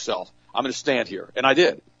consequences to myself. I'm going to stand here. And I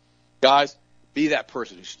did. Guys, be that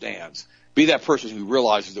person who stands. Be that person who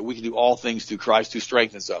realizes that we can do all things through Christ who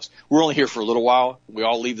strengthens us. We're only here for a little while. We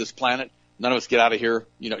all leave this planet. None of us get out of here,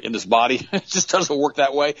 in this body. It just doesn't work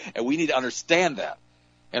that way. And we need to understand that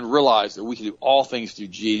and realize that we can do all things through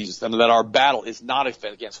Jesus, and that our battle is not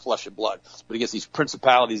against flesh and blood, but against these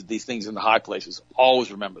principalities, these things in the high places.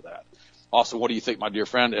 Always remember that. Also, what do you think, my dear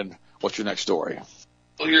friend, and what's your next story?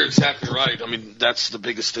 Well, you're exactly right. I mean, that's the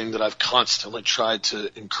biggest thing that I've constantly tried to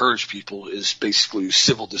encourage people is basically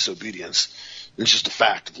civil disobedience. It's just a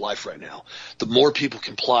fact of life right now. The more people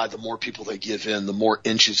comply, the more people they give in, the more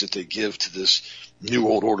inches that they give to this New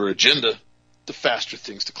World Order agenda, the faster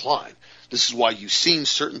things decline. This is why you've seen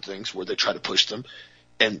certain things where they try to push them,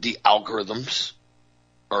 and the algorithms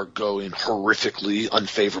are going horrifically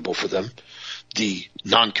unfavorable for them. The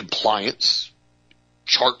non-compliance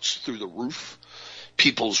charts through the roof.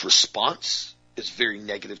 People's response is very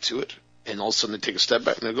negative to it. And all of a sudden they take a step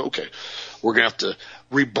back and they go, okay, we're going to have to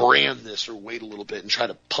rebrand this or wait a little bit and try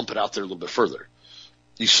to pump it out there a little bit further.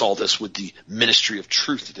 You saw this with the Ministry of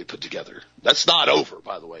Truth that they put together. That's not over,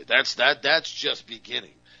 by the way. That's just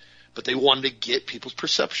beginning. But they wanted to get people's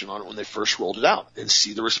perception on it when they first rolled it out and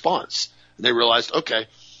see the response. And they realized, okay,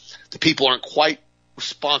 the people aren't quite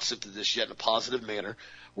responsive to this yet in a positive manner.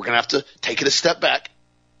 We're going to have to take it a step back,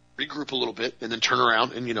 regroup a little bit, and then turn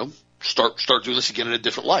around and, start doing this again in a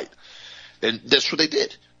different light. And that's what they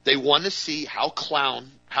did. They wanted to see how clown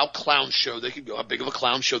show they could go, how big of a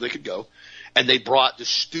clown show they could go. And they brought the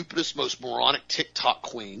stupidest, most moronic TikTok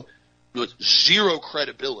queen with zero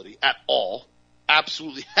credibility at all,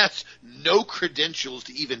 absolutely has no credentials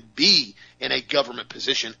to even be in a government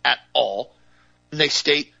position at all. And they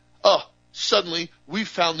state, suddenly we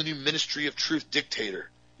found the new Ministry of Truth dictator,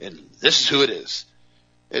 and this is who it is.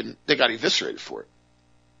 And they got eviscerated for it.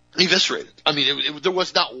 Eviscerated. I mean, there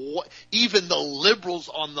was not one, even the liberals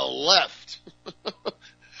on the left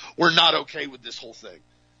were not okay with this whole thing.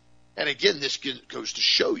 And again, this goes to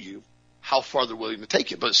show you how far they're willing to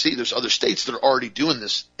take it. But see, there's other states that are already doing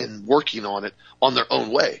this and working on it on their own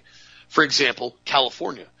way. For example,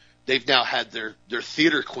 California. They've now had their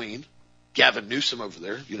theater queen, Gavin Newsom over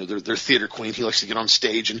there, their theater queen. He likes to get on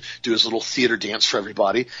stage and do his little theater dance for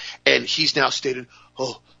everybody. And he's now stated,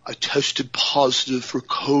 I tested positive for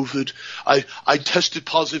COVID. I tested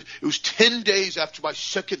positive. It was 10 days after my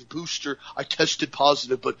second booster. I tested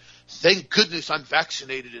positive, but thank goodness I'm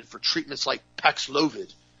vaccinated and for treatments like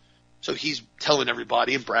Paxlovid. So he's telling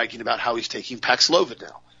everybody and bragging about how he's taking Paxlovid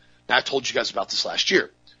now. Now, I told you guys about this last year.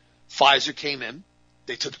 Pfizer came in.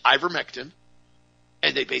 They took ivermectin,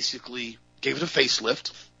 and they basically gave it a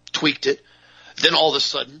facelift, tweaked it. Then all of a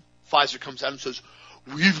sudden, Pfizer comes out and says,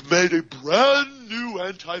 we've made a brand new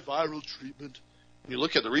antiviral treatment. When you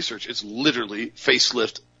look at the research, it's literally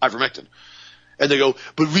facelift ivermectin. And they go,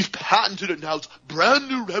 but we've patented it now. It's brand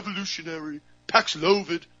new revolutionary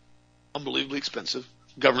Paxlovid. Unbelievably expensive.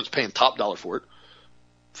 Government's paying top dollar for it.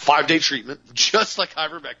 5-day treatment, just like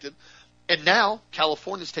ivermectin. And now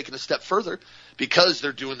California's taking a step further because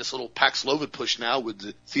they're doing this little Paxlovid push now with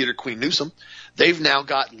the theater queen Newsom. They've now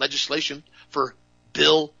got legislation for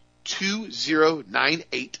Bill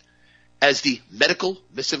 2098 as the medical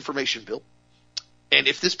misinformation bill. And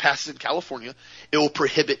if this passes in California, it will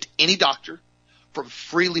prohibit any doctor from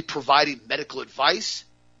freely providing medical advice,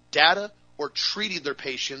 data, or treating their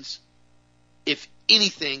patients if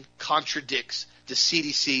anything contradicts the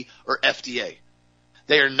CDC or FDA.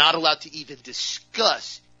 They are not allowed to even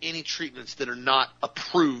discuss any treatments that are not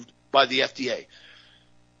approved by the FDA.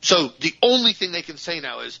 So the only thing they can say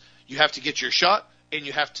now is you have to get your shot and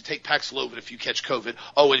you have to take Paxlovid if you catch COVID.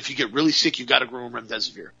 Oh, and if you get really sick, you've got to go on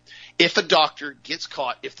remdesivir. If a doctor gets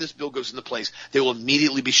caught, if this bill goes into place, they will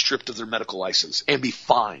immediately be stripped of their medical license and be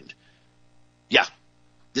fined. Yeah,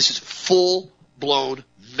 this is full-blown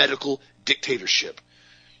medical dictatorship.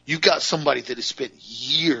 You've got somebody that has spent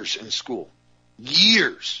years in school,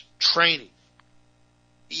 years training,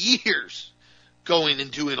 years going and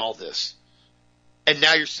doing all this. And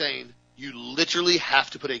now you're saying you literally have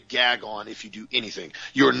to put a gag on if you do anything.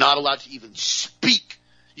 You are not allowed to even speak.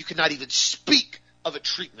 You cannot even speak of a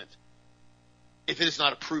treatment if it is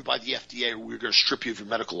not approved by the FDA, or we're going to strip you of your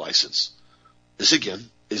medical license. This, again,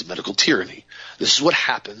 is medical tyranny. This is what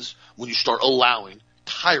happens when you start allowing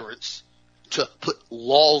tyrants to put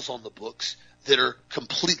laws on the books that are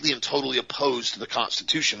completely and totally opposed to the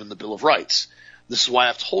Constitution and the Bill of Rights. This is why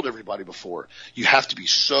I've told everybody before, you have to be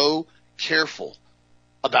so careful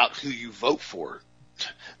about who you vote for.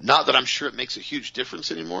 Not that I'm sure it makes a huge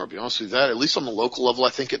difference anymore, I'll be honest with you, at least on the local level I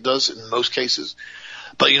think it does in most cases.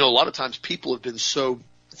 But, a lot of times people have been so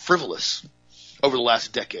frivolous over the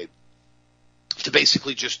last decade to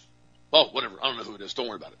basically just, whatever, I don't know who it is, don't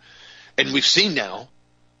worry about it. And we've seen now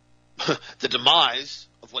the demise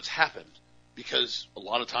of what's happened because a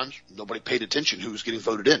lot of times nobody paid attention who was getting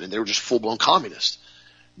voted in, and they were just full-blown communists.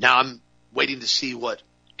 Now I'm waiting to see what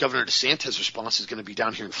Governor DeSantis' response is going to be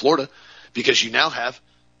down here in Florida, because you now have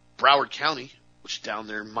Broward County, which is down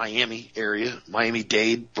there in Miami area,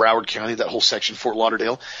 Miami-Dade, Broward County, that whole section, Fort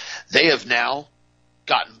Lauderdale. They have now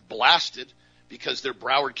gotten blasted because their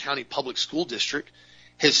Broward County Public School District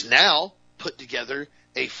has now put together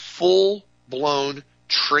a full-blown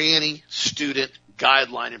tranny student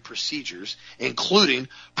guideline and procedures, including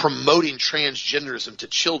promoting transgenderism to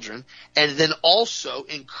children and then also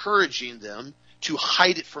encouraging them to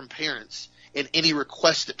hide it from parents and any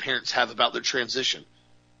requests that parents have about their transition.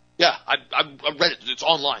 Yeah, I read it. It's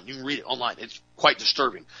online. You can read it online. It's quite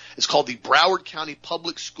disturbing. It's called the Broward County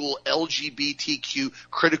Public School LGBTQ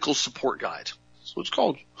Critical Support Guide. That's what it's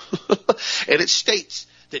called. And it states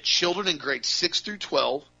that children in grades 6 through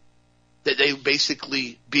 12, that they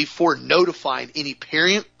basically, before notifying any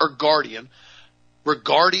parent or guardian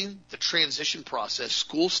regarding the transition process,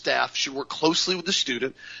 school staff should work closely with the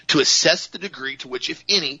student to assess the degree to which, if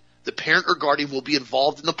any, the parent or guardian will be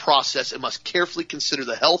involved in the process and must carefully consider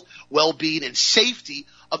the health, well-being, and safety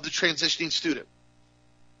of the transitioning student.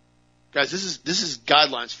 Guys, this is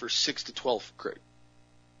guidelines for 6 to 12th grade.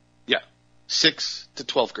 Yeah, 6 to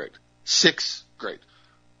 12th grade. 6th grade.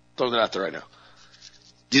 Throwing that out there right now.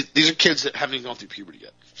 These are kids that haven't even gone through puberty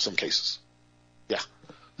yet, in some cases. Yeah,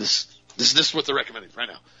 this is what they're recommending right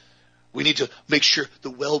now. We need to make sure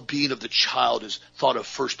the well-being of the child is thought of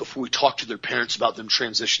first before we talk to their parents about them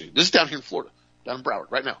transitioning. This is down here in Florida, down in Broward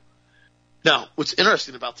right now. Now, what's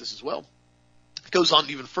interesting about this as well, it goes on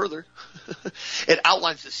even further. It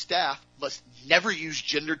outlines that staff must never use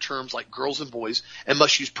gender terms like girls and boys and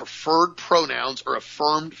must use preferred pronouns or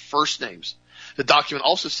affirmed first names. The document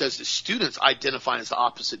also says that students identifying as the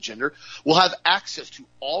opposite gender will have access to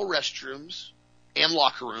all restrooms and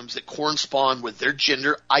locker rooms that correspond with their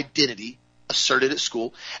gender identity asserted at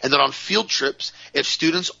school, and that on field trips, if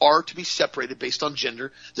students are to be separated based on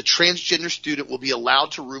gender, the transgender student will be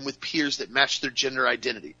allowed to room with peers that match their gender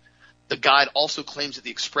identity. The guide also claims that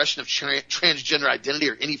the expression of transgender identity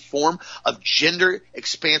or any form of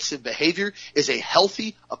gender-expansive behavior is a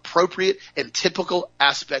healthy, appropriate, and typical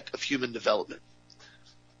aspect of human development.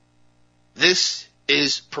 This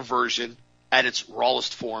is perversion at its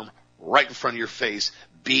rawest form, right in front of your face,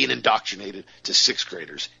 being indoctrinated to 6th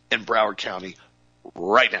graders in Broward County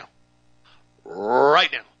right now.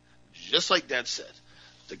 Right now. Just like Dad said,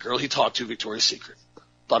 the girl he talked to, Victoria's Secret,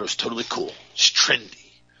 thought it was totally cool. It's trendy.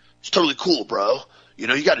 It's totally cool, bro. You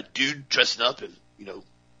know, you got a dude dressing up in,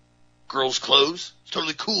 girls' clothes. It's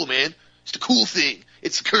totally cool, man. It's the cool thing.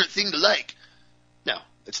 It's the current thing to like. No,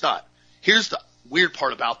 it's not. Here's the weird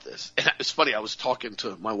part about this. And it's funny, I was talking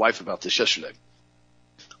to my wife about this yesterday.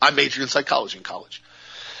 I majored in psychology in college.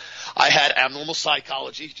 I had abnormal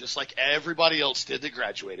psychology, just like everybody else did that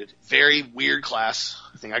graduated. Very weird class.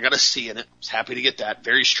 I think I got a C in it. I was happy to get that.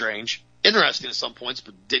 Very strange. Interesting at some points,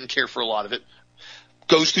 but didn't care for a lot of it.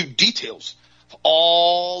 Goes through details of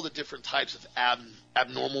all the different types of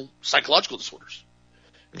abnormal psychological disorders.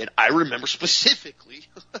 And I remember specifically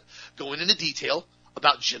going into detail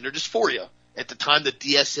about gender dysphoria. At the time, the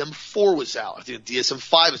DSM-4 was out. I think the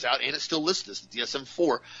DSM-5 was out, and it still lists this. The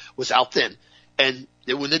DSM-4 was out then. And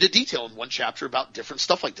they went into detail in one chapter about different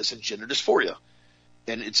stuff like this in gender dysphoria.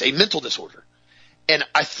 And it's a mental disorder. And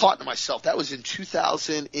I thought to myself, that was in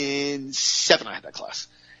 2007 I had that class.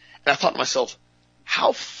 And I thought to myself,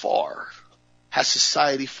 how far has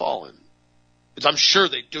society fallen? Because I'm sure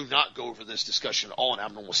they do not go over this discussion at all in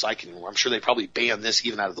abnormal psych anymore. I'm sure they probably ban this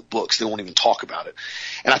even out of the books. They won't even talk about it.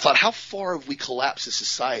 And I thought, how far have we collapsed as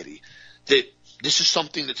society that this is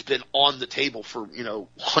something that's been on the table for,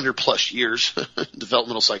 100 plus years,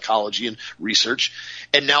 developmental psychology and research.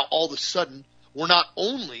 And now all of a sudden, we're not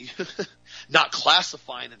only not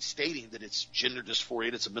classifying and stating that it's gender dysphoria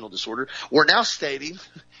and it's a mental disorder, we're now stating,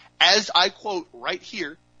 as I quote right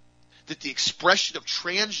here, that the expression of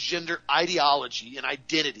transgender ideology and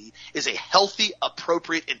identity is a healthy,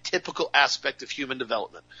 appropriate, and typical aspect of human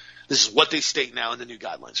development. This is what they state now in the new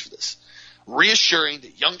guidelines for this. Reassuring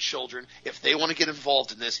that young children, if they want to get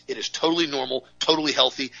involved in this, it is totally normal, totally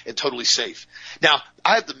healthy, and totally safe. Now,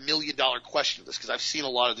 I have the $1 million question of this because I've seen a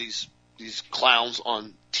lot of these clowns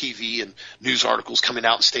on TV and news articles coming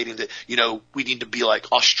out and stating that, we need to be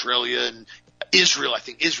like Australia and Israel. I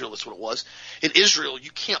think Israel is what it was. In Israel,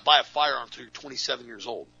 you can't buy a firearm until you're 27 years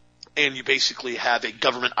old. And you basically have a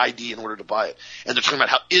government ID in order to buy it. And they're talking about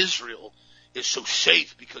how Israel is so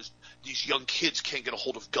safe because these young kids can't get a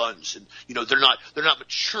hold of guns and, they're not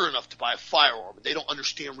mature enough to buy a firearm. They don't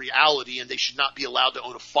understand reality and they should not be allowed to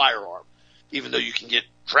own a firearm, even though you can get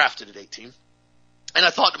drafted at 18. And I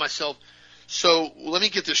thought to myself, so let me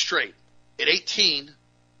get this straight. At 18,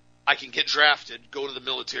 I can get drafted, go to the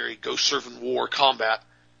military, go serve in war, combat,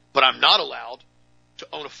 but I'm not allowed to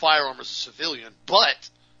own a firearm as a civilian. But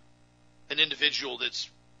an individual that's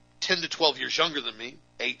 10 to 12 years younger than me,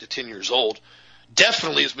 8 to 10 years old,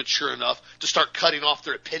 definitely is mature enough to start cutting off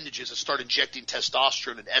their appendages and start injecting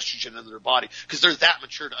testosterone and estrogen into their body, because they're that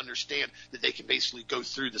mature to understand that they can basically go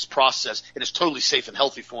through this process and it's totally safe and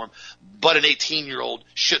healthy for them. But an 18-year-old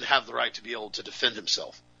shouldn't have the right to be able to defend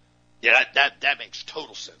himself. Yeah, that makes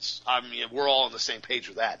total sense. I mean, we're all on the same page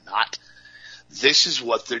with that. Not. This is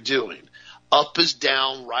what they're doing. Up is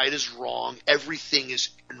down, right is wrong, everything is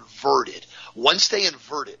inverted. Once they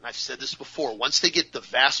invert it, and I've said this before, once they get the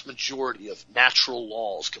vast majority of natural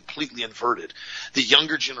laws completely inverted, the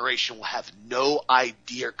younger generation will have no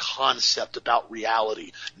idea or concept about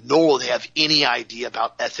reality, nor will they have any idea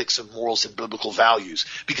about ethics and morals and biblical values,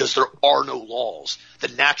 because there are no laws. The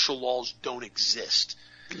natural laws don't exist.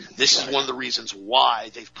 This is one of the reasons why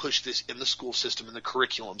they've pushed this in the school system, in the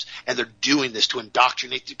curriculums, and they're doing this to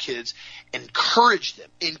indoctrinate the kids, encourage them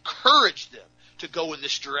to go in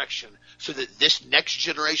this direction, so that this next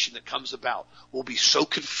generation that comes about will be so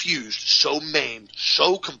confused, so maimed,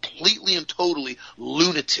 so completely and totally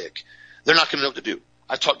lunatic, they're not going to know what to do.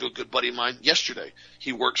 I talked to a good buddy of mine yesterday.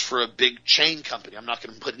 He works for a big chain company. I'm not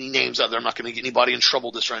going to put any names out there. I'm not going to get anybody in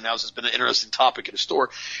trouble with this right now. This has been an interesting topic at a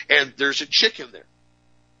store. And there's a chick in there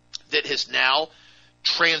that has now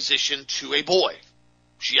transitioned to a boy.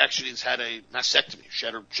 She actually has had a mastectomy. She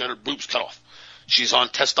had her boobs cut off. She's on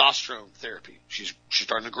testosterone therapy. She's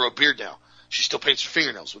starting to grow a beard now. She still paints her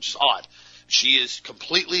fingernails, which is odd. She is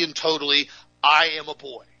completely and totally, I am a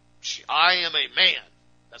boy. I am a man.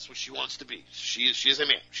 That's what she wants to be. She is a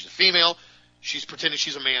man. She's a female. She's pretending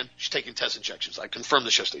she's a man. She's taking test injections. I confirmed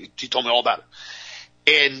this yesterday. He told me all about it.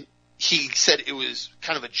 And he said it was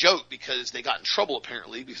kind of a joke because they got in trouble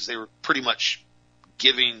apparently, because they were pretty much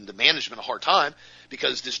giving the management a hard time,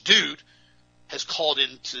 because this dude has called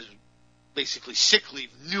into basically sick leave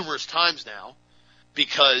numerous times now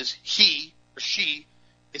because he or she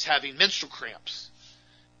is having menstrual cramps.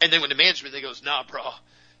 And then when the management, they goes, nah, bro,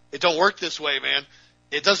 it don't work this way, man.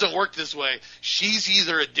 It doesn't work this way. She's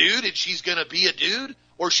either a dude and she's going to be a dude,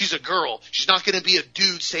 or she's a girl. She's not going to be a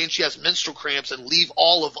dude saying she has menstrual cramps and leave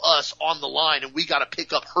all of us on the line, and we got to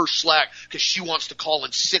pick up her slack because she wants to call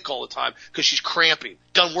in sick all the time because she's cramping.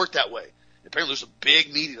 Doesn't work that way. Apparently there's a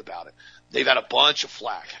big meeting about it. They've had a bunch of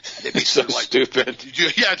flack. They so like, stupid. Yeah,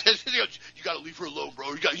 you got to leave her alone,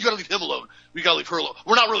 bro. You got to leave him alone. We got to leave her alone.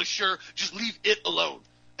 We're not really sure. Just leave it alone.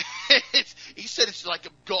 He said it's like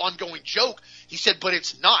an ongoing joke. He said, but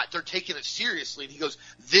it's not. They're taking it seriously. And he goes,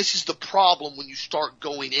 this is the problem when you start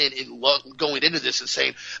going into this and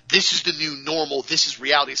saying, this is the new normal. This is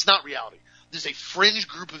reality. It's not reality. There's a fringe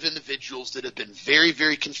group of individuals that have been very,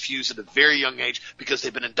 very confused at a very young age because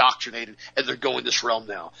they've been indoctrinated, and they're going this realm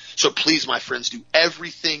now. So please, my friends, do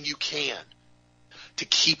everything you can to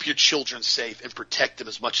keep your children safe and protect them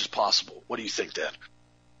as much as possible. What do you think, Dan?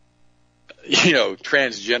 You know,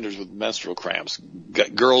 transgenders with menstrual cramps,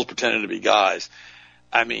 girls pretending to be guys.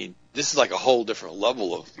 I mean, this is like a whole different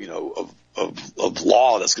level of, you know, of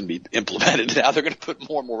law that's going to be implemented. Now they're going to put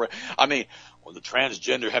more and more. I mean, well, the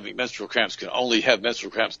transgender having menstrual cramps can only have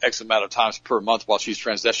menstrual cramps X amount of times per month while she's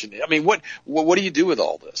transitioning. I mean, what do you do with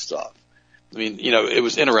all this stuff? I mean, you know, it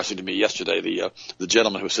was interesting to me yesterday. The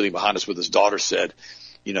gentleman who was sitting behind us with his daughter said,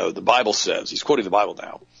 you know, the Bible says, he's quoting the Bible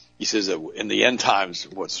now. He says that in the end times,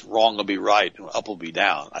 what's wrong will be right and up will be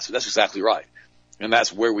down. I said, that's exactly right. And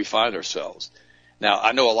that's where we find ourselves. Now,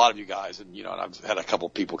 I know a lot of you guys, and, you know, and I've had a couple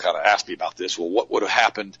of people kind of ask me about this. Well, what would have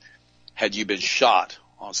happened had you been shot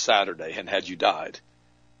on Saturday and had you died?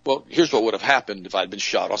 Well, here's what would have happened if I'd been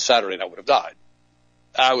shot on Saturday and I would have died.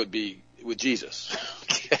 I would be with Jesus.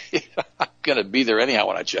 Okay? I'm going to be there anyhow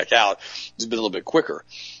when I check out. It's been a little bit quicker.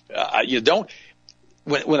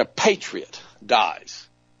 When a patriot dies,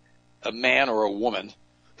 a man or a woman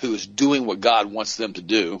who is doing what God wants them to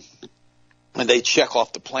do, and they check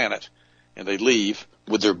off the planet and they leave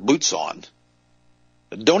with their boots on,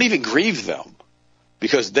 don't even grieve them,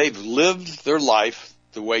 because they've lived their life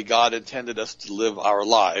the way God intended us to live our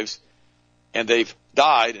lives, and they've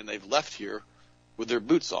died and they've left here with their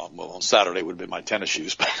boots on. Well, on Saturday it would have been my tennis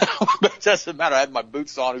shoes, but it doesn't matter. I had my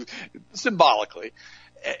boots on symbolically.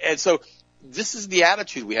 And so this is the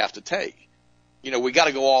attitude we have to take. You know, we got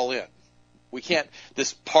to go all in. We can't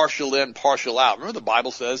this partial in, partial out. Remember the Bible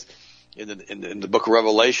says in the book of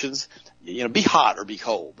Revelations, you know, be hot or be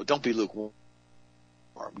cold, but don't be lukewarm.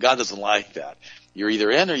 God doesn't like that. You're either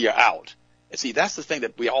in or you're out. And see, that's the thing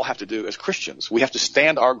that we all have to do as Christians. We have to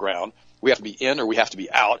stand our ground. We have to be in or we have to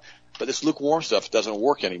be out. But this lukewarm stuff doesn't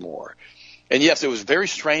work anymore. And yes, it was very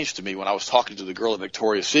strange to me when I was talking to the girl at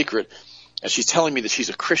Victoria's Secret, and she's telling me that she's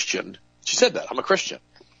a Christian. She said that, I'm a Christian.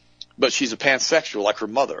 But she's a pansexual like her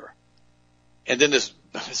mother. And then this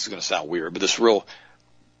is going to sound weird, but this real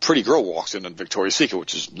pretty girl walks in Victoria's Secret,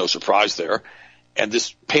 which is no surprise there. And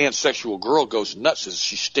this pansexual girl goes nuts as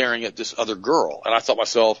she's staring at this other girl. And I thought to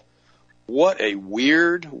myself, what a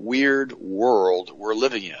weird, weird world we're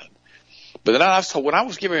living in. But then I was told, when I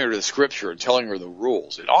was giving her the scripture and telling her the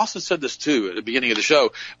rules, and Austin said this too at the beginning of the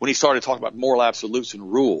show when he started talking about moral absolutes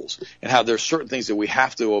and rules and how there's certain things that we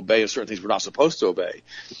have to obey and certain things we're not supposed to obey.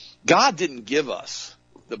 God didn't give us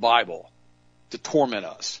the Bible to torment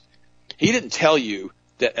us. He didn't tell you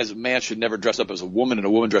that as a man should never dress up as a woman and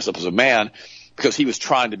a woman dress up as a man because he was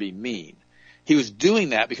trying to be mean. He was doing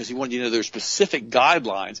that because he wanted you to know there's specific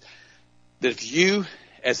guidelines that if you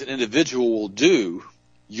as an individual will do,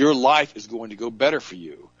 your life is going to go better for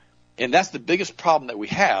you. And that's the biggest problem that we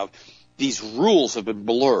have. These rules have been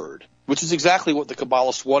blurred, which is exactly what the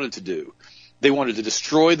Kabbalists wanted to do. They wanted to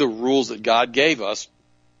destroy the rules that God gave us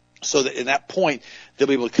so that in that point they'll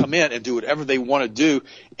be able to come in and do whatever they want to do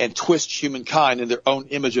and twist humankind in their own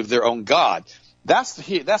image of their own God. That's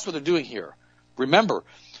what they're doing here. Remember,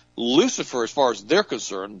 Lucifer, as far as they're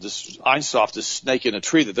concerned, this Ein Sof, this snake in a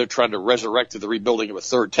tree that they're trying to resurrect to the rebuilding of a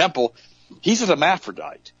third temple, he's a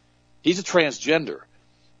hermaphrodite. He's a transgender.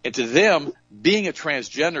 And to them, being a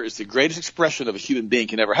transgender is the greatest expression of a human being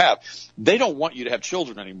can ever have. They don't want you to have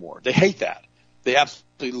children anymore. They hate that. They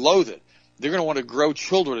absolutely loathe it. They're going to want to grow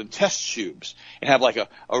children in test tubes and have like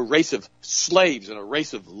a race of slaves and a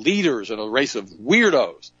race of leaders and a race of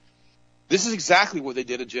weirdos. This is exactly what they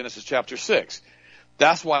did in Genesis chapter 6.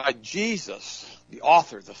 That's why Jesus, the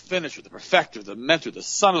author, the finisher, the perfecter, the mentor, the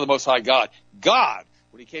Son of the Most High God,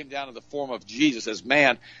 when he came down in the form of Jesus as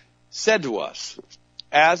man, said to us,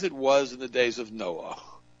 as it was in the days of Noah,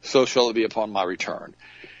 so shall it be upon my return.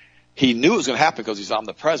 He knew it was going to happen because he's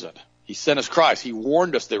omnipresent. He sent us Christ. He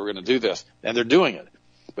warned us they were going to do this, and they're doing it.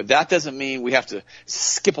 But that doesn't mean we have to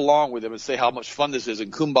skip along with them and say how much fun this is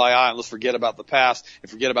and kumbaya and let's forget about the past and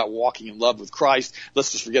forget about walking in love with Christ.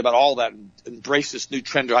 Let's just forget about all that and embrace this new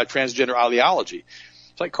transgender ideology.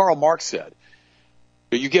 It's like Karl Marx said.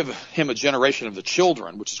 You give him a generation of the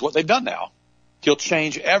children, which is what they've done now, he'll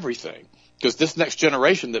change everything. Because this next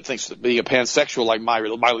generation that thinks that being a pansexual like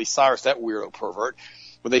Miley Cyrus, that weirdo pervert,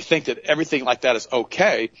 when they think that everything like that is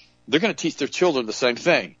okay, they're going to teach their children the same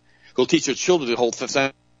thing. They'll teach their children the whole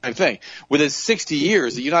same thing. Within 60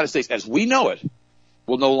 years, the United States, as we know it,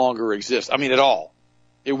 will no longer exist. I mean, at all.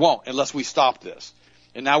 It won't unless we stop this.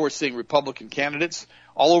 And now we're seeing Republican candidates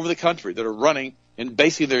all over the country that are running and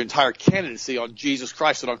basing their entire candidacy on Jesus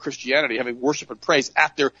Christ and on Christianity, having worship and praise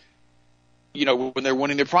at their, when they're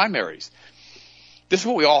winning their primaries. This is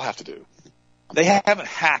what we all have to do. They haven't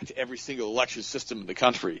hacked every single election system in the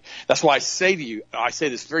country. That's why I say to you, I say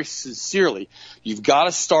this very sincerely, you've got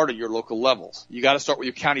to start at your local levels. You got to start with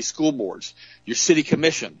your county school boards, your city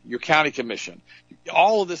commission, your county commission.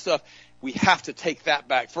 All of this stuff, we have to take that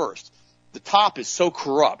back first. The top is so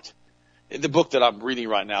corrupt. In the book that I'm reading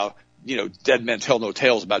right now, Dead Men Tell No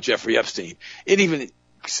Tales about Jeffrey Epstein, it even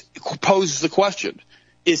poses the question,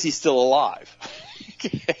 is he still alive?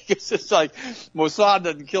 It's just like Mossad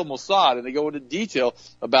doesn't kill Mossad, and they go into detail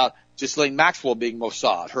about Ghislaine Maxwell being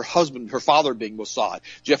Mossad, her husband, her father being Mossad,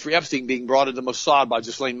 Jeffrey Epstein being brought into Mossad by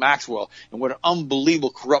Ghislaine Maxwell, and what an unbelievable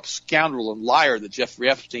corrupt scoundrel and liar that Jeffrey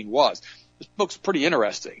Epstein was. This book's pretty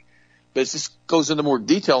interesting, but it just goes into more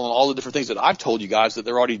detail on all the different things that I've told you guys that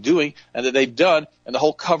they're already doing and that they've done, and the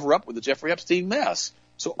whole cover-up with the Jeffrey Epstein mess.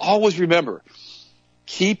 So always remember,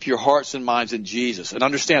 keep your hearts and minds in Jesus and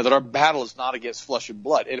understand that our battle is not against flesh and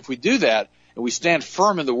blood. And if we do that and we stand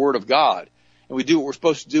firm in the Word of God and we do what we're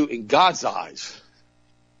supposed to do in God's eyes,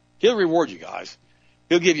 He'll reward you guys.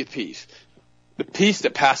 He'll give you peace. The peace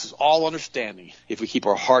that passes all understanding if we keep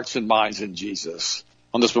our hearts and minds in Jesus.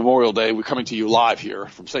 On this Memorial Day, we're coming to you live here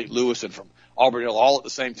from St. Louis and from Auburn Hill all at the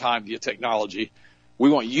same time via technology. We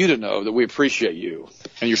want you to know that we appreciate you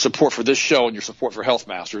and your support for this show and your support for Health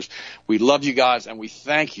Masters. We love you guys, and we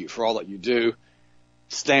thank you for all that you do.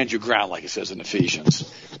 Stand your ground, like it says in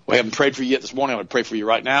Ephesians. We haven't prayed for you yet this morning. I'm going to pray for you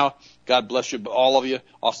right now. God bless you, all of you.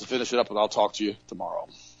 Austin, finish it up, and I'll talk to you tomorrow.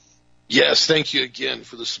 Yes, thank you again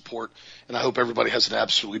for the support, and I hope everybody has an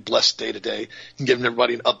absolutely blessed day today. And giving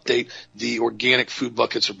everybody an update, the organic food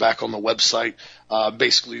buckets are back on the website.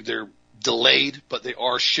 Basically, they're delayed, but they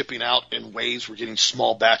are shipping out in waves. We're getting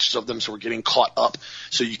small batches of them, so we're getting caught up.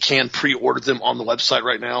 So you can pre-order them on the website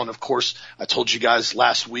right now. And, of course, I told you guys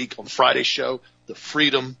last week on Friday's show, the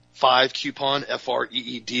Freedom 5 coupon,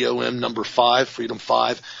 FREEDOM number 5, Freedom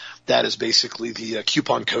 5. That is basically the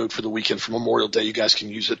coupon code for the weekend for Memorial Day. You guys can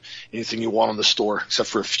use it anything you want on the store, except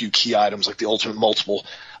for a few key items like the Ultimate Multiple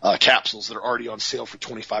capsules that are already on sale for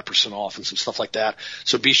 25% off and some stuff like that.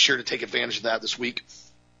 So be sure to take advantage of that this week.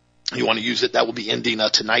 You want to use it, that will be ending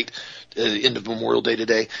tonight, end of Memorial Day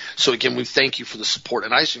today. So again, we thank you for the support,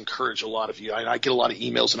 and I just encourage a lot of you. I get a lot of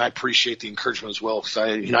emails, and I appreciate the encouragement as well, because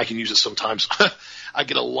I can use it sometimes. I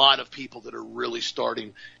get a lot of people that are really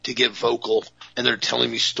starting to get vocal, and they're telling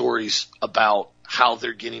me stories about how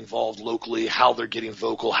they're getting involved locally, how they're getting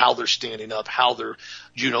vocal, how they're standing up, how they're,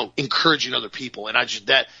 encouraging other people. And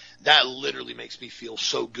that literally makes me feel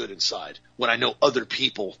so good inside when I know other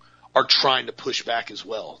people are trying to push back as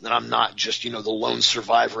well. That I'm not just, the lone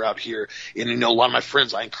survivor out here. And, a lot of my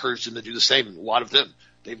friends, I encourage them to do the same. And a lot of them,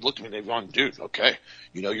 they've looked at me, they've gone, dude, okay,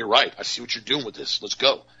 you're right. I see what you're doing with this. Let's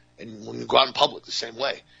go. And when you go out in public, the same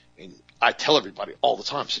way. And I tell everybody all the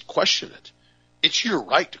time, I said, question it. It's your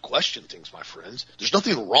right to question things, my friends. There's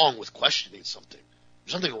nothing wrong with questioning something.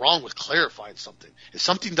 There's nothing wrong with clarifying something. If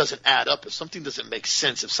something doesn't add up, if something doesn't make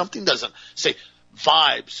sense, if something doesn't, say,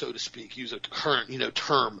 vibe, so to speak, use a current,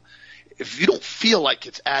 term, if you don't feel like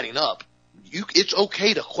it's adding up, it's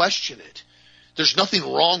okay to question it. There's nothing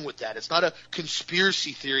wrong with that. It's not a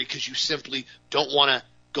conspiracy theory because you simply don't want to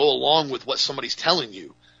go along with what somebody's telling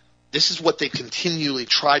you. This is what they continually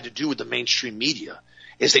try to do with the mainstream media,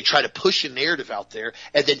 is they try to push a narrative out there,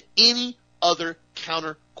 and then any other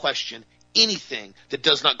counter question, anything that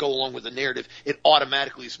does not go along with the narrative, it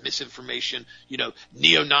automatically is misinformation,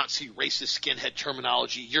 neo-Nazi, racist, skinhead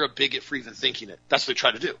terminology. You're a bigot for even thinking it. That's what they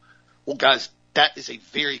try to do. Well, guys, that is a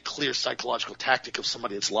very clear psychological tactic of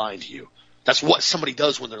somebody that's lying to you. That's what somebody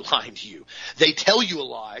does when they're lying to you. They tell you a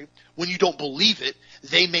lie. When you don't believe it,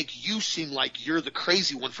 they make you seem like you're the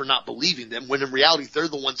crazy one for not believing them, when in reality they're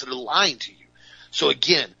the ones that are lying to you. So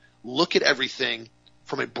again, look at everything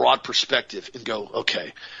from a broad perspective and go,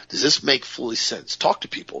 okay, does this make fully sense? Talk to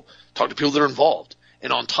people that are involved.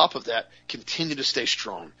 And on top of that, continue to stay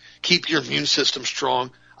strong. Keep your immune system strong.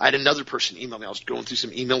 I had another person email me. I was going through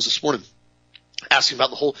some emails this morning asking about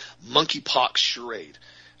the whole monkeypox charade.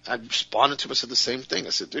 I responded to him. I said the same thing. I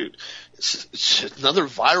said, dude, it's another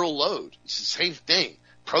viral load. It's the same thing.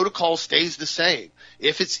 Protocol stays the same.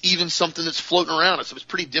 If it's even something that's floating around, I said it's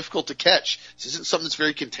pretty difficult to catch. This isn't something that's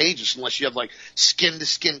very contagious unless you have like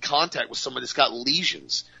skin-to-skin contact with somebody that's got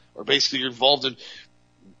lesions, or basically you're involved in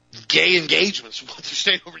gay engagements, what they're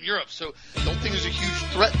saying over in Europe. So don't think there's a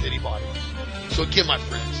huge threat to anybody. So again, my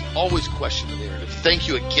friends, always question the narrative. Thank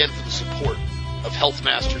you again for the support of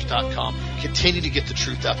healthmasters.com. Continue to get the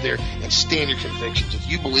truth out there and stand your convictions. If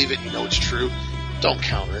you believe it, you know it's true. Don't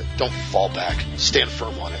counter it. Don't fall back. Stand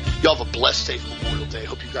firm on it. Y'all have a blessed, safe Memorial Day.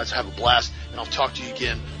 Hope you guys have a blast, and I'll talk to you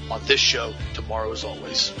again on this show tomorrow as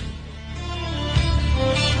always.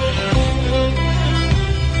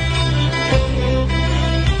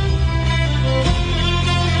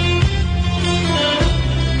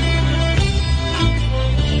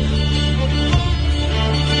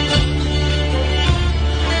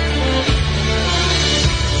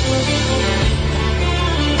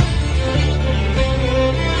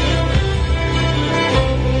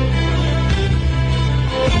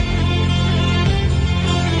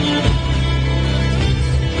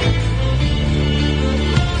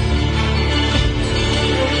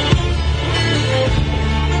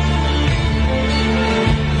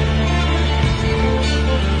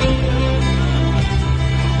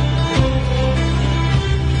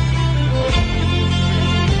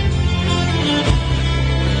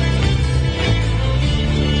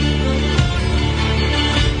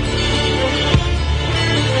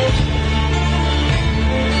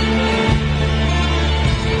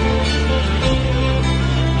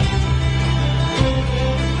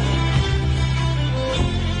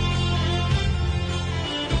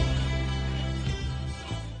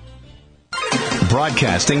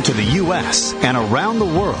 Broadcasting to the U.S. and around the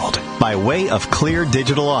world by way of clear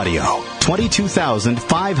digital audio,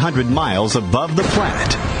 22,500 miles above the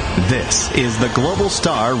planet. This is the Global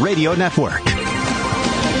Star Radio Network.